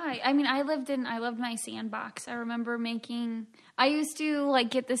know why. I mean, I loved my sandbox. I remember I used to like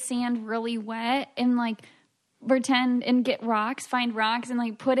get the sand really wet and like pretend and find rocks and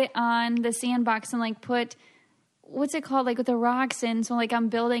like put it on the sandbox and like put, what's it called? Like with the rocks in. So like I'm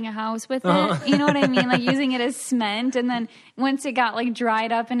building a house with it. You know what I mean? Like using it as cement. And then once it got like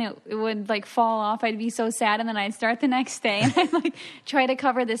dried up and it would like fall off, I'd be so sad. And then I'd start the next day and I'd like try to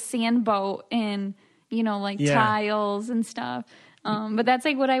cover this sand boat in, tiles and stuff. But that's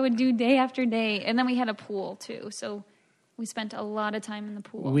like what I would do day after day. And then we had a pool too. So we spent a lot of time in the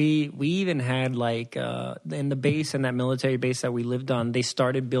pool. We even had like in the base, in that military base that we lived on, they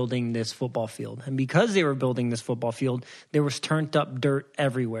started building this football field. And because they were building this football field, there was turned up dirt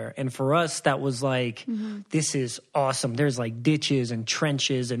everywhere. And for us, that was like, this is awesome. There's like ditches and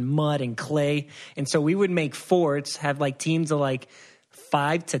trenches and mud and clay. And so we would make forts, have like teams of like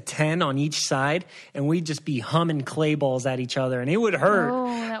 5 to 10 on each side, and we'd just be humming clay balls at each other, and it would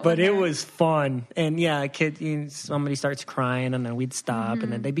hurt, but it was fun. And yeah, somebody starts crying, and then we'd stop,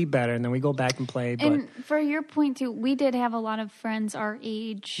 and then they'd be better, and then we go back and play. But and for your point too, we did have a lot of friends our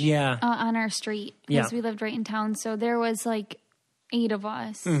age, on our street because we lived right in town. So there was like 8 of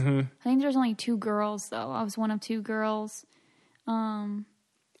us. I think there's only 2 girls though. I was one of 2 girls, and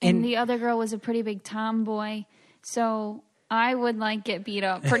the other girl was a pretty big tomboy. So I would like get beat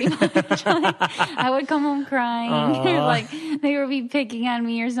up pretty much. I would come home crying. Like they would be picking on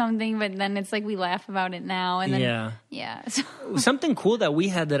me or something, but then it's like we laugh about it now. And then, So. Something cool that we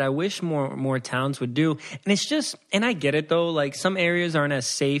had that I wish more towns would do. And it's just, and I get it though, like some areas aren't as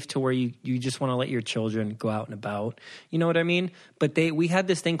safe to where you just want to let your children go out and about. You know what I mean? But we had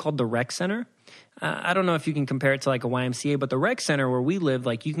this thing called the rec center. I don't know if you can compare it to like a YMCA, but the rec center where we live,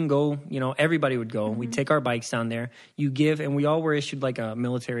 like you can go, everybody would go. We'd take our bikes down there. You give, and we all were issued like a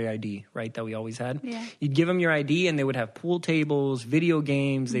military ID, right, that we always had. Yeah. You'd give them your ID and they would have pool tables, video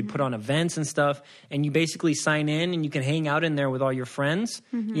games. They'd put on events and stuff. And you basically sign in and you can hang out in there with all your friends,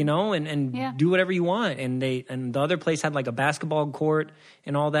 and do whatever you want. And the other place had like a basketball court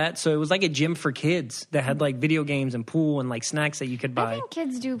and all that. So it was like a gym for kids that had like video games and pool and like snacks that you could buy. I think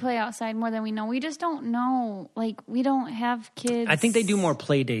kids do play outside more than we know. We just don't know. Like, we don't have kids. I think they do more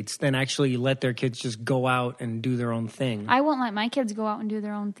play dates than actually let their kids just go out and do their own thing. I won't let my kids go out and do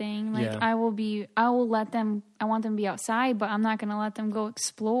their own thing. Like, I will let them, I want them to be outside, but I'm not going to let them go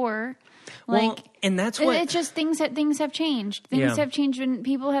explore. Like, and that's what it's just things have changed. Things have changed when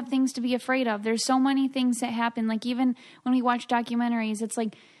people have things to be afraid of. There's so many things that happen. Like, even when we watch documentaries, it's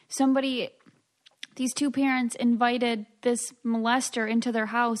like these 2 parents invited this molester into their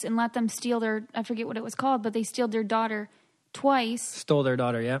house and let them steal I forget what it was called, but they steal their daughter twice. Stole their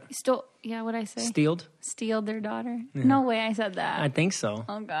daughter, yeah. What'd I say? Stealed their daughter. Yeah. No way I said that. I think so.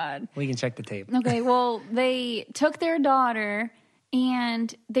 Oh, God. We can check the tape. Okay, well, they took their daughter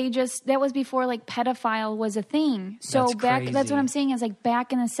and that was before like pedophile was a thing. So that's what I'm saying is like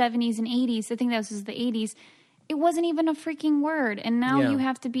back in the 70s and 80s, I think that was the 80s, it wasn't even a freaking word. And now you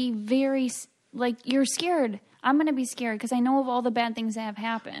have to be very, like, you're scared. I'm going to be scared because I know of all the bad things that have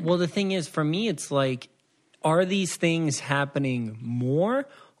happened. Well, the thing is, for me, it's like, are these things happening more,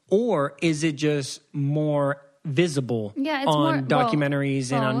 or is it just more visible on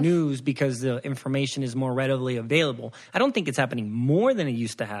documentaries and on news because the information is more readily available. I don't think it's happening more than it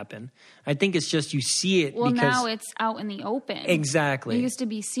used to happen. I think it's just you see it because now it's out in the open. Exactly. It used to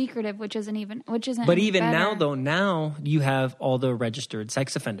be secretive, which isn't But even better. now though, now you have all the registered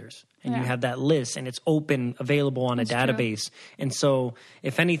sex offenders and you have that list and it's open, available on a database. True. And so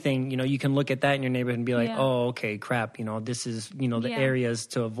if anything, you can look at that in your neighborhood and be like, oh, okay, crap, this is, the areas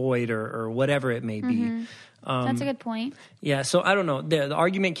to avoid or whatever it may be. That's a good point. Yeah, so I don't know. The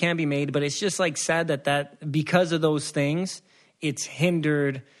argument can be made, but it's just like sad that because of those things, it's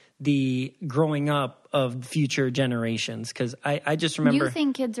hindered the growing up of future generations. Because I just remember... You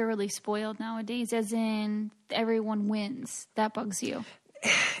think kids are really spoiled nowadays, as in everyone wins. That bugs you.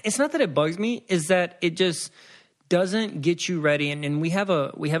 It's not that it bugs me, is that it just doesn't get you ready. And we have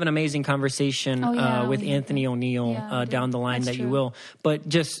an amazing conversation with Anthony O'Neill down the line. That's true. You will. But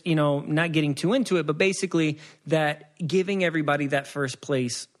just, not getting too into it, but basically that giving everybody that first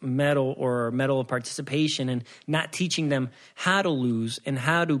place medal or medal of participation and not teaching them how to lose and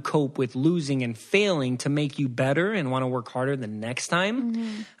how to cope with losing and failing to make you better and want to work harder the next time.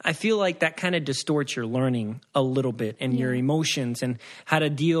 Mm-hmm. I feel like that kind of distorts your learning a little bit and your emotions and how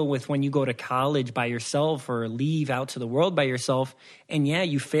to deal with when you go to college by yourself or leave out to the world by yourself. And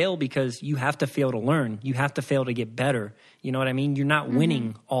you fail because you have to fail to learn. You have to fail to get better. You know what I mean? You're not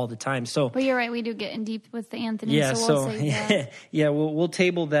winning all the time. So, but you're right. We do get in deep with the Anthony. Yeah. So we'll save that. We'll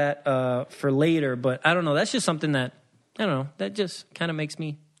table that for later. But I don't know. That's just something that I don't know. That just kind of makes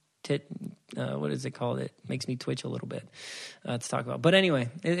me what is it called? It makes me twitch a little bit to talk about. But anyway,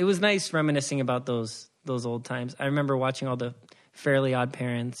 it was nice reminiscing about those old times. I remember watching all the Fairly Odd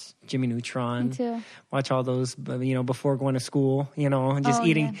Parents, Jimmy Neutron. Me too. Watch all those, before going to school, and just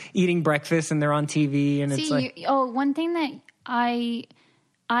eating breakfast and they're on TV and it's like... one thing that I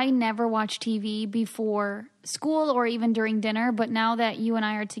never watched TV before school or even during dinner, but now that you and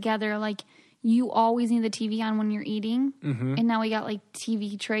I are together, like you always need the TV on when you're eating. Mm-hmm. And now we got like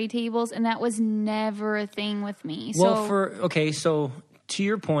TV tray tables and that was never a thing with me. Well, so to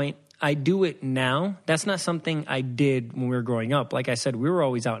your point, I do it now. That's not something I did when we were growing up. Like I said, we were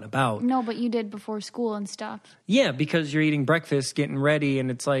always out and about. No, but you did before school and stuff. Yeah, because you're eating breakfast, getting ready, and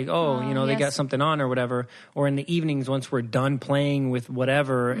it's like, they got something on or whatever. Or in the evenings, once we're done playing with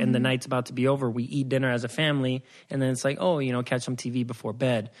whatever and the night's about to be over, we eat dinner as a family. And then it's like, catch some TV before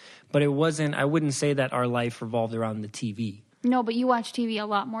bed. But it wasn't, I wouldn't say that our life revolved around the TV. No, but you watch TV a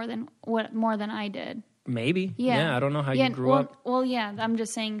lot more than I did. Maybe. Yeah. I don't know how you grew up. Well, yeah, I'm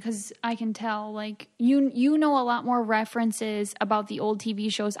just saying because I can tell, like, you know a lot more references about the old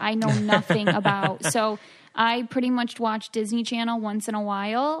TV shows I know nothing about. So I pretty much watch Disney Channel once in a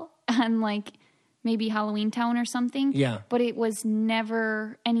while and, like, maybe Halloween Town or something. Yeah. But it was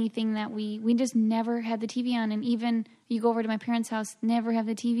never anything that we just never had the TV on. And even you go over to my parents' house, never have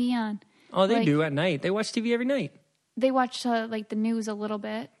the TV on. Oh, they do at night. They watch TV every night. They watch like the news a little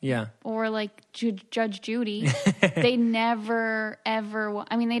bit. Yeah. Or like Judge Judy. They never ever.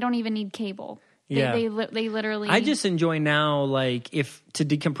 I mean, they don't even need cable. Yeah. They literally. I just enjoy now, like, if to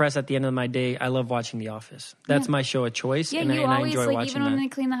decompress at the end of my day, I love watching The Office. That's my show of choice. Yeah, and you I always enjoy like watching even that. when they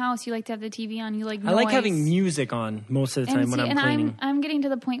clean the house, you like to have the TV on. You like noise. I like having music on most of the time when I'm cleaning. I'm getting to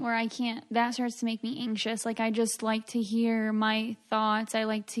the point where I can't. That starts to make me anxious. Like I just like to hear my thoughts. I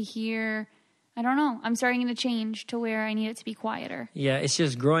like to hear. I don't know. I'm starting to change to where I need it to be quieter. Yeah, it's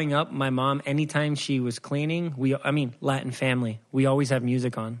just growing up, my mom, anytime she was cleaning, Latin family, we always have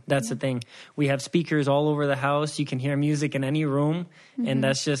music on. That's the thing. We have speakers all over the house. You can hear music in any room, and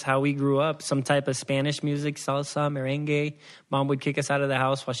that's just how we grew up. Some type of Spanish music, salsa, merengue. Mom would kick us out of the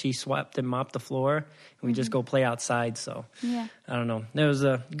house while she swept and mopped the floor, and we'd just go play outside. So, I don't know. It was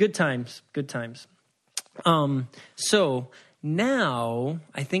good times, good times. Now,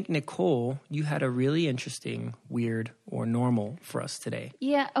 I think, Nicole, you had a really interesting, weird, or normal for us today.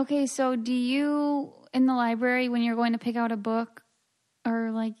 Yeah, okay, so do you, in the library, when you're going to pick out a book,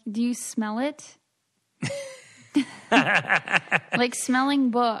 or, like, do you smell it? Like, smelling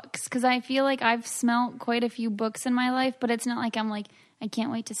books, because I feel like I've smelled quite a few books in my life, but it's not like I'm like, I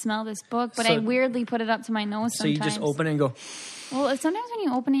can't wait to smell this book, but I weirdly put it up to my nose sometimes. So you just open it and go... Well, sometimes when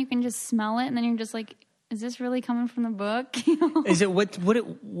you open it, you can just smell it, and then you're just like... Is this really coming from the book? Is it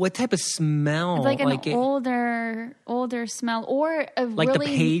what type of smell? It's like an older smell, or a like really,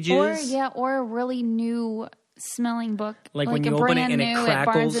 the pages, or a really new smelling book, like when you open it and it crackles at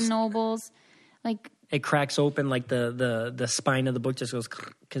Barnes and Nobles, like it cracks open, like the spine of the book just goes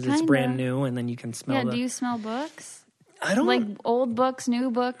because it's brand new, and then you can smell. Yeah, do you smell books? I don't like old books,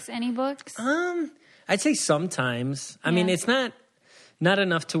 new books, any books. I'd say sometimes. I mean, it's not. Not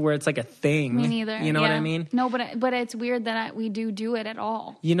enough to where it's like a thing. Me neither. You know what I mean? No, but it's weird that we do it at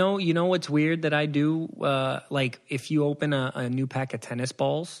all. You know what's weird that I do? Like if you open a new pack of tennis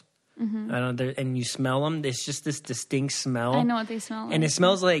balls, and you smell them, there's just this distinct smell. I know what they smell like. And it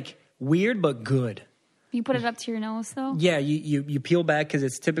smells like weird but good. You put it up to your nose, though? Yeah, you peel back because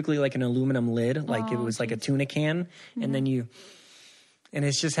it's typically like an aluminum lid, like it was like a tuna can, and then and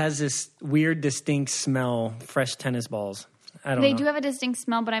it just has this weird, distinct smell, fresh tennis balls. I don't know. They do have a distinct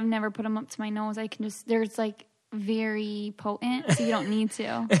smell, but I've never put them up to my nose. There's like very potent, so you don't need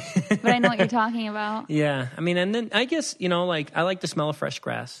to. But I know what you're talking about. Yeah, I mean, and then I guess, like I like the smell of fresh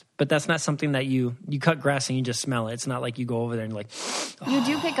grass, but that's not something that you cut grass and you just smell it. It's not like you go over there and like, oh. You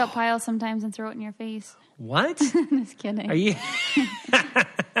do pick up piles sometimes and throw it in your face. What? Just kidding. Are you?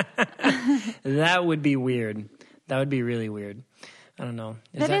 That would be weird. That would be really weird. I don't know.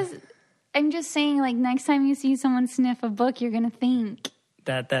 I'm just saying, like, next time you see someone sniff a book, you're going to think.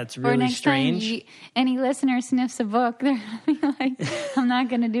 That's really or next strange. Time any listener sniffs a book, they're going to be like, I'm not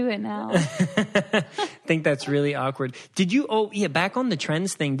going to do it now. I think that's really awkward. Back on the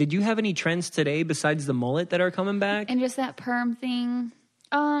trends thing, did you have any trends today besides the mullet that are coming back? And just that perm thing.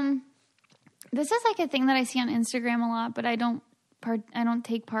 This is like a thing that I see on Instagram a lot, but I don't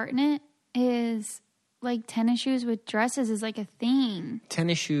take part in it, is like tennis shoes with dresses is like a thing.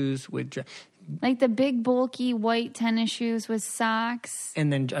 Tennis shoes with like the big bulky white tennis shoes with socks.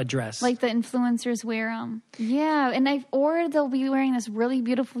 And then a dress. Like the influencers wear them. Yeah, or they'll be wearing this really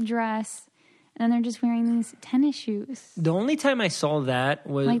beautiful dress and then they're just wearing these tennis shoes. The only time I saw that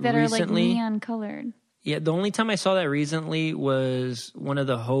was like that recently. Are like neon colored. Yeah, the only time I saw that recently was one of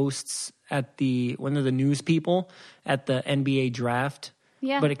the hosts one of the news people at the NBA draft.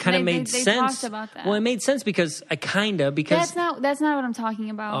 Yeah, but it kind of made sense. They talked about that. Well, it made sense because that's not what I'm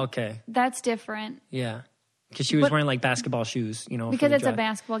talking about. Okay, that's different. Yeah, because she was wearing like basketball shoes, because it's a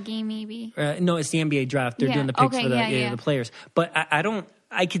basketball game, maybe. No, it's the NBA draft. They're doing the picks for the players. But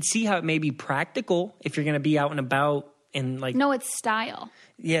I could see how it may be practical if you're going to be out and about and like. No, it's style.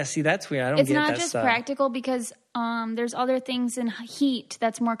 Yeah, see, that's weird. I don't get that. It's not just style. Practical because there's other things in heat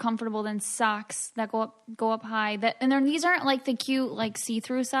that's more comfortable than socks that go up high. These aren't like the cute like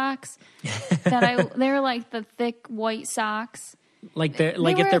see-through socks they're like the thick white socks. Like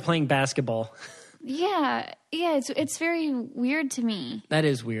if they're playing basketball. Yeah, it's very weird to me. That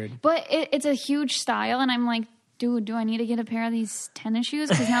is weird. But it's a huge style, and I'm like, dude, do I need to get a pair of these tennis shoes?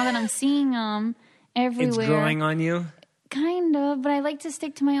 Because now that I'm seeing them everywhere, it's growing on you. Kind of, but I like to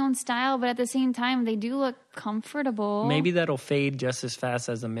stick to my own style, but at the same time, they do look comfortable. Maybe that'll fade just as fast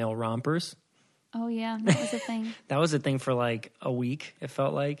as the male rompers. Oh, yeah, that was a thing. That was a thing for like a week, it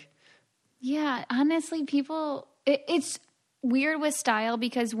felt like. Yeah, honestly, people, it's weird with style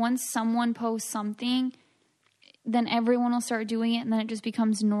because once someone posts something, then everyone will start doing it, and then it just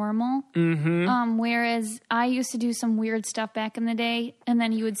becomes normal. Mm-hmm. Whereas I used to do some weird stuff back in the day, and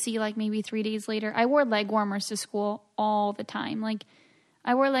then you would see, like, maybe 3 days later, I wore leg warmers to school all the time. Like,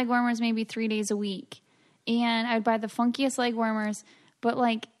 I wore leg warmers maybe 3 days a week, and I'd buy the funkiest leg warmers, but,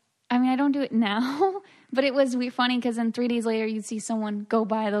 like, I mean, I don't do it now, but it was funny because then 3 days later, you'd see someone go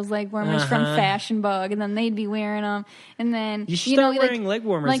buy those leg warmers from Fashion Bug, and then they'd be wearing them. And then, you should start wearing leg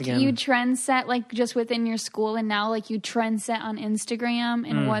warmers again. Like, you trend set, like, just within your school, and now, like, you trend set on Instagram,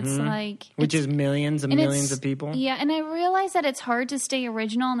 and what's, like... Which is millions and millions of people. Yeah, and I realize that it's hard to stay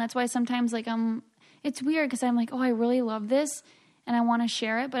original, and that's why sometimes, like, it's weird, because I'm like, oh, I really love this, and I want to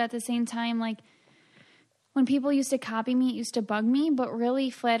share it, but at the same time, like... When people used to copy me, it used to bug me, but really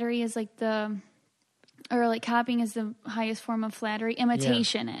flattery is copying is the highest form of flattery.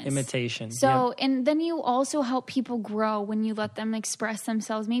 Imitation is. Imitation. So, and then you also help people grow when you let them express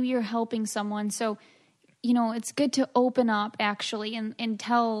themselves. Maybe you're helping someone. So, it's good to open up actually and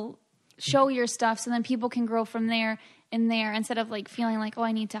show your stuff so then people can grow from there instead of like feeling like, oh,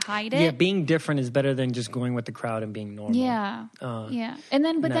 I need to hide it. Yeah, being different is better than just going with the crowd and being normal. Yeah. Yeah. And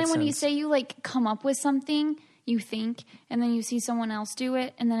then, but then when you say you like come up with something, you think, and then you see someone else do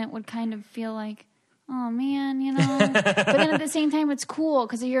it, and then it would kind of feel like, oh man, But then at the same time, it's cool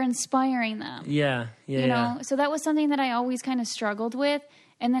because you're inspiring them. Yeah. Yeah. So that was something that I always kind of struggled with.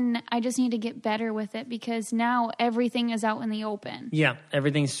 And then I just need to get better with it because now everything is out in the open. Yeah,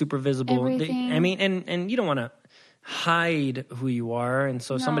 everything's super visible. Everything. I mean, and you don't want to hide who you are. And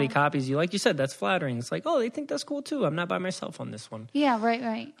so if somebody copies you, like you said, that's flattering. It's like, oh, they think that's cool too. I'm not by myself on this one. Yeah,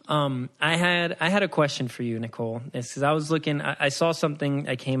 right. I had a question for you, Nicole. It's because I was looking, I saw something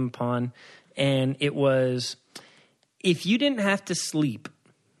I came upon, and it was, if you didn't have to sleep,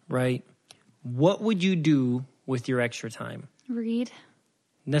 right, what would you do with your extra time? Read.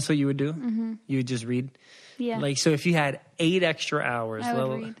 That's what you would do? Mm-hmm. You would just read? Yeah. Like, so if you had 8 extra hours,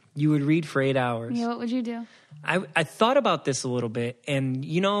 read. You would read for 8 hours. Yeah, what would you do? I thought about this a little bit, and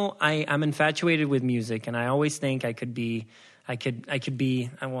I'm infatuated with music, and I always think I could be, I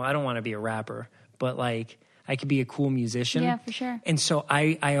don't want to be a rapper, but like I could be a cool musician. Yeah, for sure. And so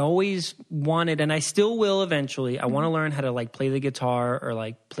I always wanted, and I still will eventually, I want to learn how to like play the guitar or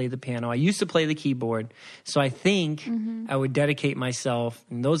like play the piano. I used to play the keyboard. So I think I would dedicate myself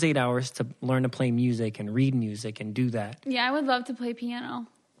in those 8 hours to learn to play music and read music and do that. Yeah, I would love to play piano.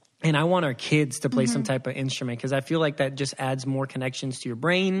 And I want our kids to play some type of instrument because I feel like that just adds more connections to your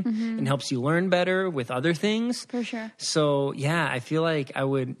brain and helps you learn better with other things. For sure. So, yeah, I feel like I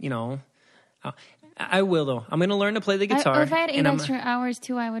would, I will, though. I'm going to learn to play the guitar. If I had 8 extra hours,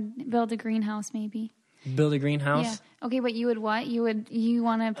 too, I would build a greenhouse, maybe. Build a greenhouse? Yeah. Okay, but you would what? You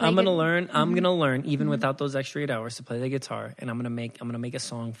want to play... I'm going to learn. I'm going to learn, even without those extra 8 hours, to play the guitar. And I'm going to make a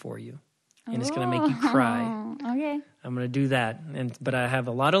song for you. And it's going to make you cry. Okay. I'm going to do that. But I have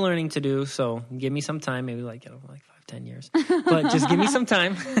a lot of learning to do, so give me some time, maybe like 5-10 years. But just give me some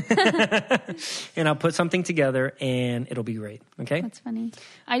time, and I'll put something together, and it'll be great, okay? That's funny.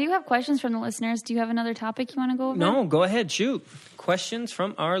 I do have questions from the listeners. Do you have another topic you want to go over? No, go ahead, shoot. Questions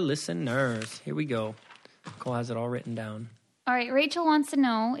from our listeners. Here we go. Cole has it all written down. All right, Rachel wants to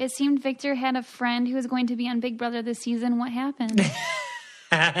know, it seemed Victor had a friend who was going to be on Big Brother this season. What happened?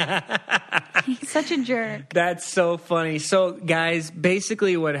 He's such a jerk. That's so funny. So, guys,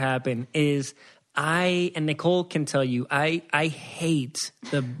 basically what happened is and Nicole can tell you, I hate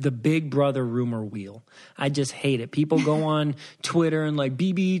the Big Brother rumor wheel. I just hate it. People go on Twitter and like,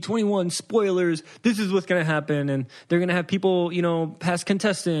 BB21 spoilers, this is what's going to happen. And they're going to have people, past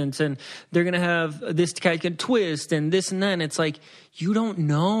contestants, and they're going to have this kind of twist and this and that. And it's like, you don't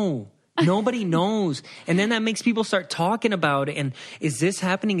know. Nobody knows. And then that makes people start talking about it. And is this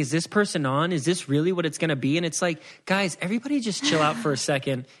happening? Is this person on? Is this really what it's going to be? And it's like, guys, everybody just chill out for a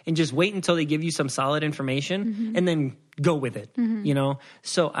second and just wait until they give you some solid information and then go with it,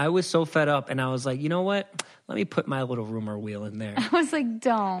 So I was so fed up, and I was like, you know what? Let me put my little rumor wheel in there. I was like,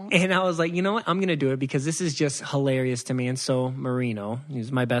 don't. And I was like, you know what? I'm going to do it because this is just hilarious to me. And so Marino,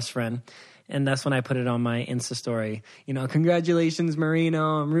 who's my best friend, and that's when I put it on my Insta story. Congratulations,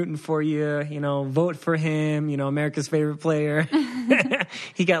 Marino. I'm rooting for you. Vote for him. America's favorite player.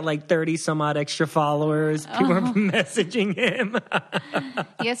 He got like 30 some odd extra followers. People are messaging him.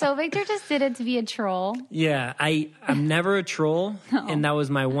 Yeah, so Victor just did it to be a troll. Yeah, I'm never a troll. And that was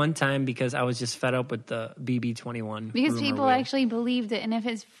my one time because I was just fed up with the BB21. Because people actually believed it. And if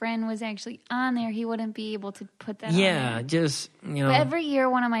his friend was actually on there, he wouldn't be able to put that on there. Just, But every year,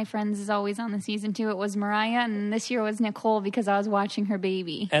 one of my friends is always on the season 2. It was Mariah, and this year was Nicole because I was watching her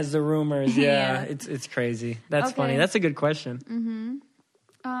baby. As the rumors, yeah. It's crazy. That's funny. That's a good question.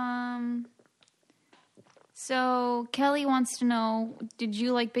 So Kelly wants to know, did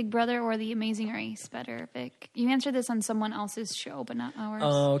you like Big Brother or The Amazing Race better, Vic? You answered this on someone else's show, but not ours.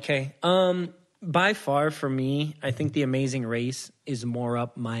 Oh, okay. By far, for me, I think The Amazing Race is more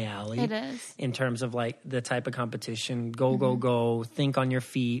up my alley. It is. In terms of, like, the type of competition. Go, think on your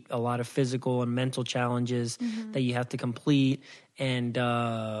feet. A lot of physical and mental challenges that you have to complete. And,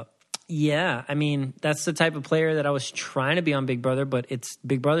 yeah, I mean, that's the type of player that I was trying to be on Big Brother, but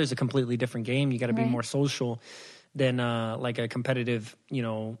Big Brother is a completely different game. You got to be more social than like a competitive,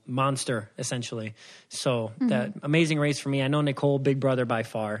 monster, essentially. So that Amazing Race for me, I know Nicole, Big Brother by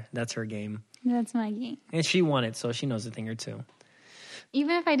far. That's her game. That's my game. And she won it, so she knows a thing or two.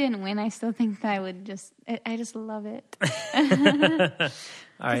 Even if I didn't win, I still think that I would I just love it. Because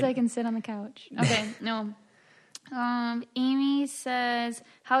I can sit on the couch. Okay, no. Amy says,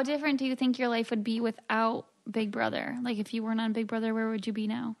 how different do you think your life would be without Big Brother? Like, if you weren't on Big Brother, where would you be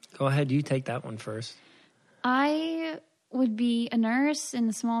now? Go ahead, you take that one first. I would be a nurse in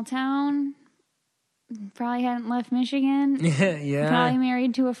a small town. Probably hadn't left Michigan. Yeah. Probably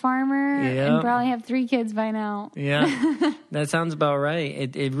married to a farmer. And probably have 3 kids by now. Yeah. That sounds about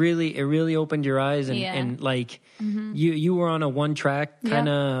right. It really opened your eyes and like you were on a one track kind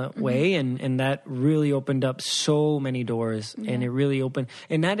of way and that really opened up so many doors and it really opened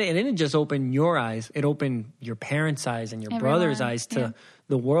and it didn't just open your eyes, it opened your parents' eyes and your brother's eyes to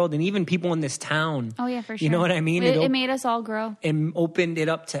the world and even people in this town. Oh, yeah, for sure. You know what I mean? It made us all grow. It opened it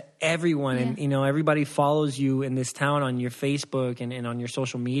up to everyone. And, everybody follows you in this town on your Facebook and on your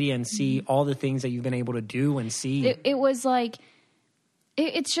social media and see all the things that you've been able to do and see. It was like,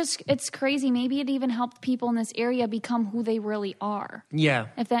 It's crazy. Maybe it even helped people in this area become who they really are. Yeah.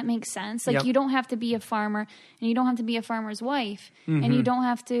 If that makes sense. Like, you don't have to be a farmer, and you don't have to be a farmer's wife, and you don't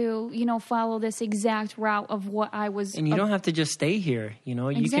have to, follow this exact route of what I was. And you don't have to just stay here,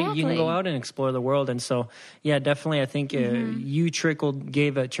 Exactly. You can go out and explore the world. And so, yeah, definitely, I think you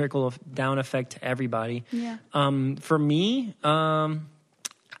gave a trickle of down effect to everybody. Yeah. For me,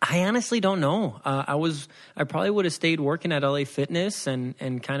 I honestly don't know. I probably would have stayed working at LA Fitness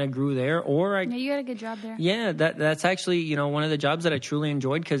and kind of grew there. Or you had a good job there. Yeah, that's actually one of the jobs that I truly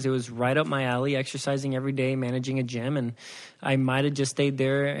enjoyed because it was right up my alley. Exercising every day, managing a gym, and I might have just stayed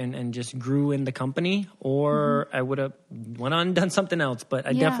there and just grew in the company, or I would have went on and done something else. But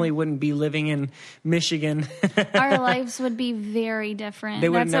I definitely wouldn't be living in Michigan. Our lives would be very different. We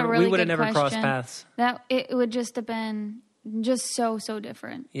would have never crossed paths. It would just have been. Just so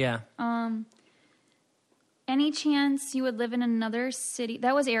different. Yeah. Any chance you would live in another city?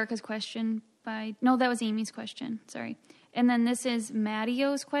 That was Erica's question. That was Amy's question. Sorry. And then this is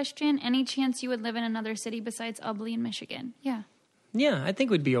Mattio's question. Any chance you would live in another city besides Ubley in Michigan? Yeah. Yeah, I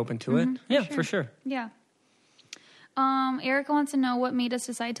think we'd be open to it. Yeah, for sure. Yeah. Erica wants to know what made us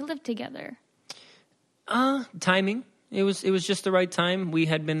decide to live together. Timing. It was just the right time. We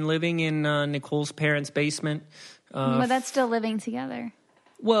had been living in Nicole's parents' basement. But that's still living together.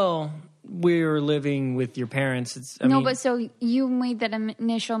 Well, we're living with your parents. But so you made that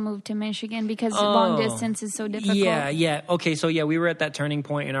initial move to Michigan because long distance is so difficult. Yeah. Okay, so we were at that turning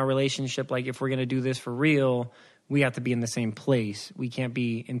point in our relationship. Like, if we're going to do this for real, we have to be in the same place. We can't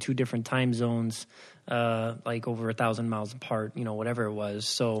be in two different time zones, like over 1,000 miles apart, whatever it was.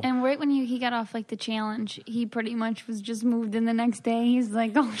 So, and right when he got off like the challenge, he pretty much was just moved in the next day. He's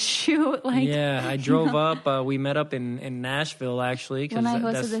like, oh shoot. Like, yeah, I drove up. We met up in Nashville, actually. When I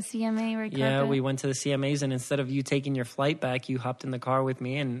hosted the CMA red carpet. Yeah, we went to the CMAs, and instead of you taking your flight back, you hopped in the car with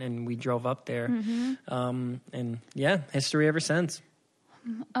me, and we drove up there. And yeah, history ever since.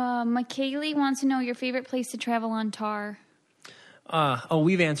 McKaylee wants to know your favorite place to travel on TAR.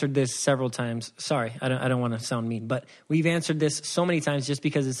 We've answered this several times. Sorry, I don't want to sound mean, but we've answered this so many times just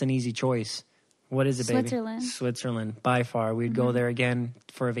because it's an easy choice. What is it, baby? Switzerland, by far. We'd go there again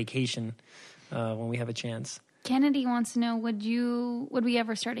for a vacation when we have a chance. Kennedy wants to know, would we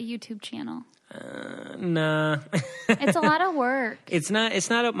ever start a YouTube channel? Nah. It's a lot of work. It's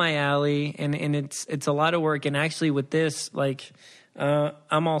not up my alley, and it's a lot of work. And actually with this, like,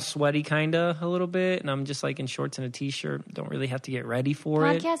 I'm all sweaty a little bit, and I'm just like in shorts and a t-shirt. Don't really have to get ready for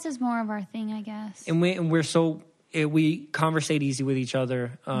it. Podcast is more of our thing, I guess. And we conversate easy with each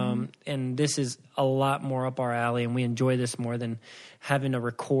other, and this is a lot more up our alley, and we enjoy this more than having to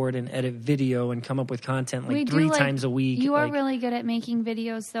record and edit video and come up with content three times a week. You are really good at making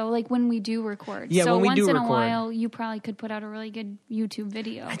videos, though, like when we do record. Yeah, so when we do record. Once in a while, you probably could put out a really good YouTube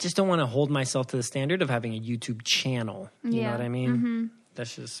video. I just don't want to hold myself to the standard of having a YouTube channel. You know what I mean?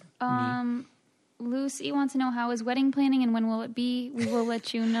 That's just me. Lucy wants to know, how is wedding planning and when will it be? We will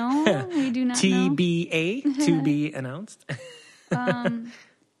let you know. We do not TBA, know. To be announced.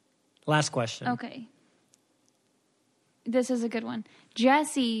 Last question. Okay. This is a good one.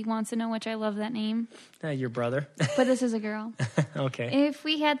 Jessie wants to know, which I love that name. Your brother. But this is a girl. Okay. If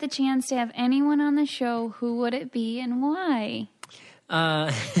we had the chance to have anyone on the show, who would it be and why?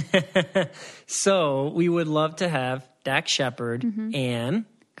 So we would love to have Dax Shepard and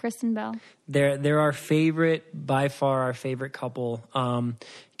Kristen Bell. They're our favorite, by far our favorite couple,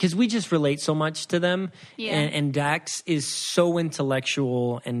 because we just relate so much to them. Yeah. And Dax is so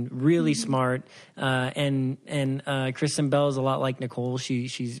intellectual and really smart. And Kristen Bell is a lot like Nicole.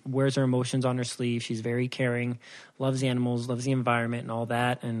 She wears her emotions on her sleeve. She's very caring, loves the animals, loves the environment and all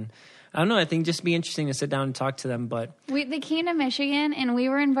that. And I don't know. I think just be interesting to sit down and talk to them. But they came to Michigan, and we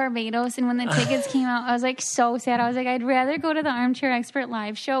were in Barbados. And when the tickets came out, I was like so sad. I was like, I'd rather go to the Armchair Expert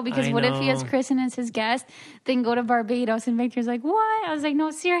live show, because what if he has Kristen as his guest, than go to Barbados? And Victor's like, what? I was like,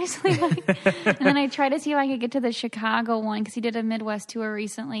 no, seriously. And then I tried to see if I could get to the Chicago one, because he did a Midwest tour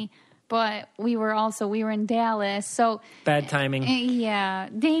recently. But we were in Dallas, so bad timing. Yeah,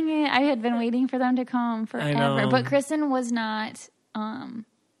 dang it! I had been waiting for them to come forever, but Kristen was not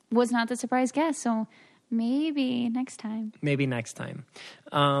the surprise guest, so maybe next time.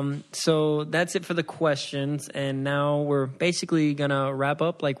 So that's it for the questions, and now we're basically going to wrap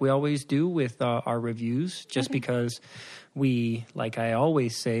up like we always do with our reviews, just because we, like I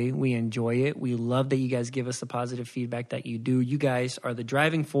always say, we enjoy it. We love that you guys give us the positive feedback that you do. You guys are the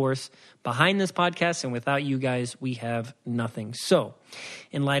driving force behind this podcast, and without you guys, we have nothing. So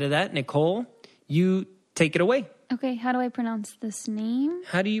in light of that, Nicole, you take it away. Okay, how do I pronounce this name?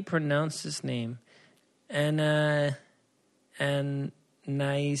 How do you pronounce this name? And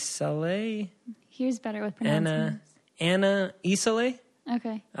Naisale. Here's better with pronouncing. Anna Isale.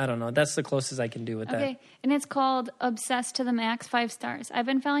 Okay. I don't know. That's the closest I can do with that. Okay. And it's called Obsessed to the Max, 5 stars. I've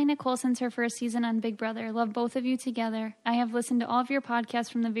been following Nicole since her first season on Big Brother. Love both of you together. I have listened to all of your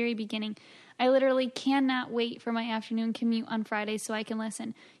podcasts from the very beginning. I literally cannot wait for my afternoon commute on Fridays so I can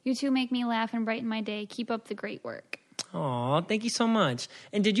listen. You two make me laugh and brighten my day. Keep up the great work. Aw, thank you so much.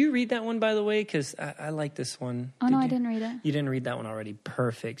 And did you read that one, by the way? Because I like this one. Oh, no, I didn't read it. You didn't read that one already.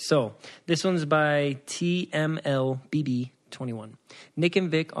 Perfect. So this one's by TMLBB21. Nick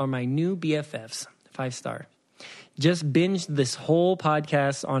and Vic are my new BFFs. 5 star. Just binged this whole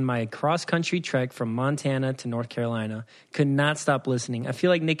podcast on my cross-country trek from Montana to North Carolina. Could not stop listening. I feel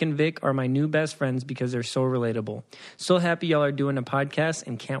like Nick and Vic are my new best friends because they're so relatable. So happy y'all are doing a podcast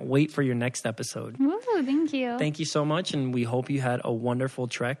and can't wait for your next episode. Ooh, thank you. Thank you so much, and we hope you had a wonderful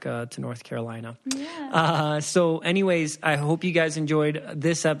trek to North Carolina. Yeah. So anyways, I hope you guys enjoyed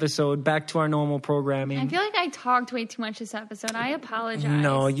this episode. Back to our normal programming. I feel like I talked way too much this episode. I apologize.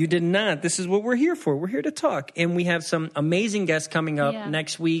 No, you did not. This is what we're here for. We're here to talk, and we have some amazing guests coming up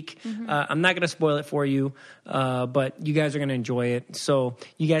next week. I'm not going to spoil it for you, but you guys are going to enjoy it. So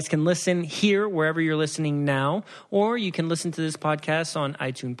you guys can listen here wherever you're listening now, or you can listen to this podcast on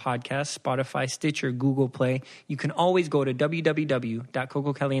iTunes Podcasts, Spotify, Stitcher, Google Play. You can always go to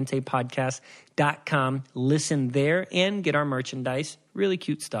www.cococalientepodcast.com, listen there, and get our merchandise. Really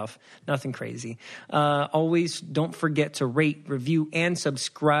cute stuff. Nothing crazy. Always don't forget to rate, review, and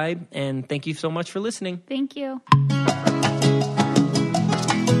subscribe. And thank you so much for listening. Thank you.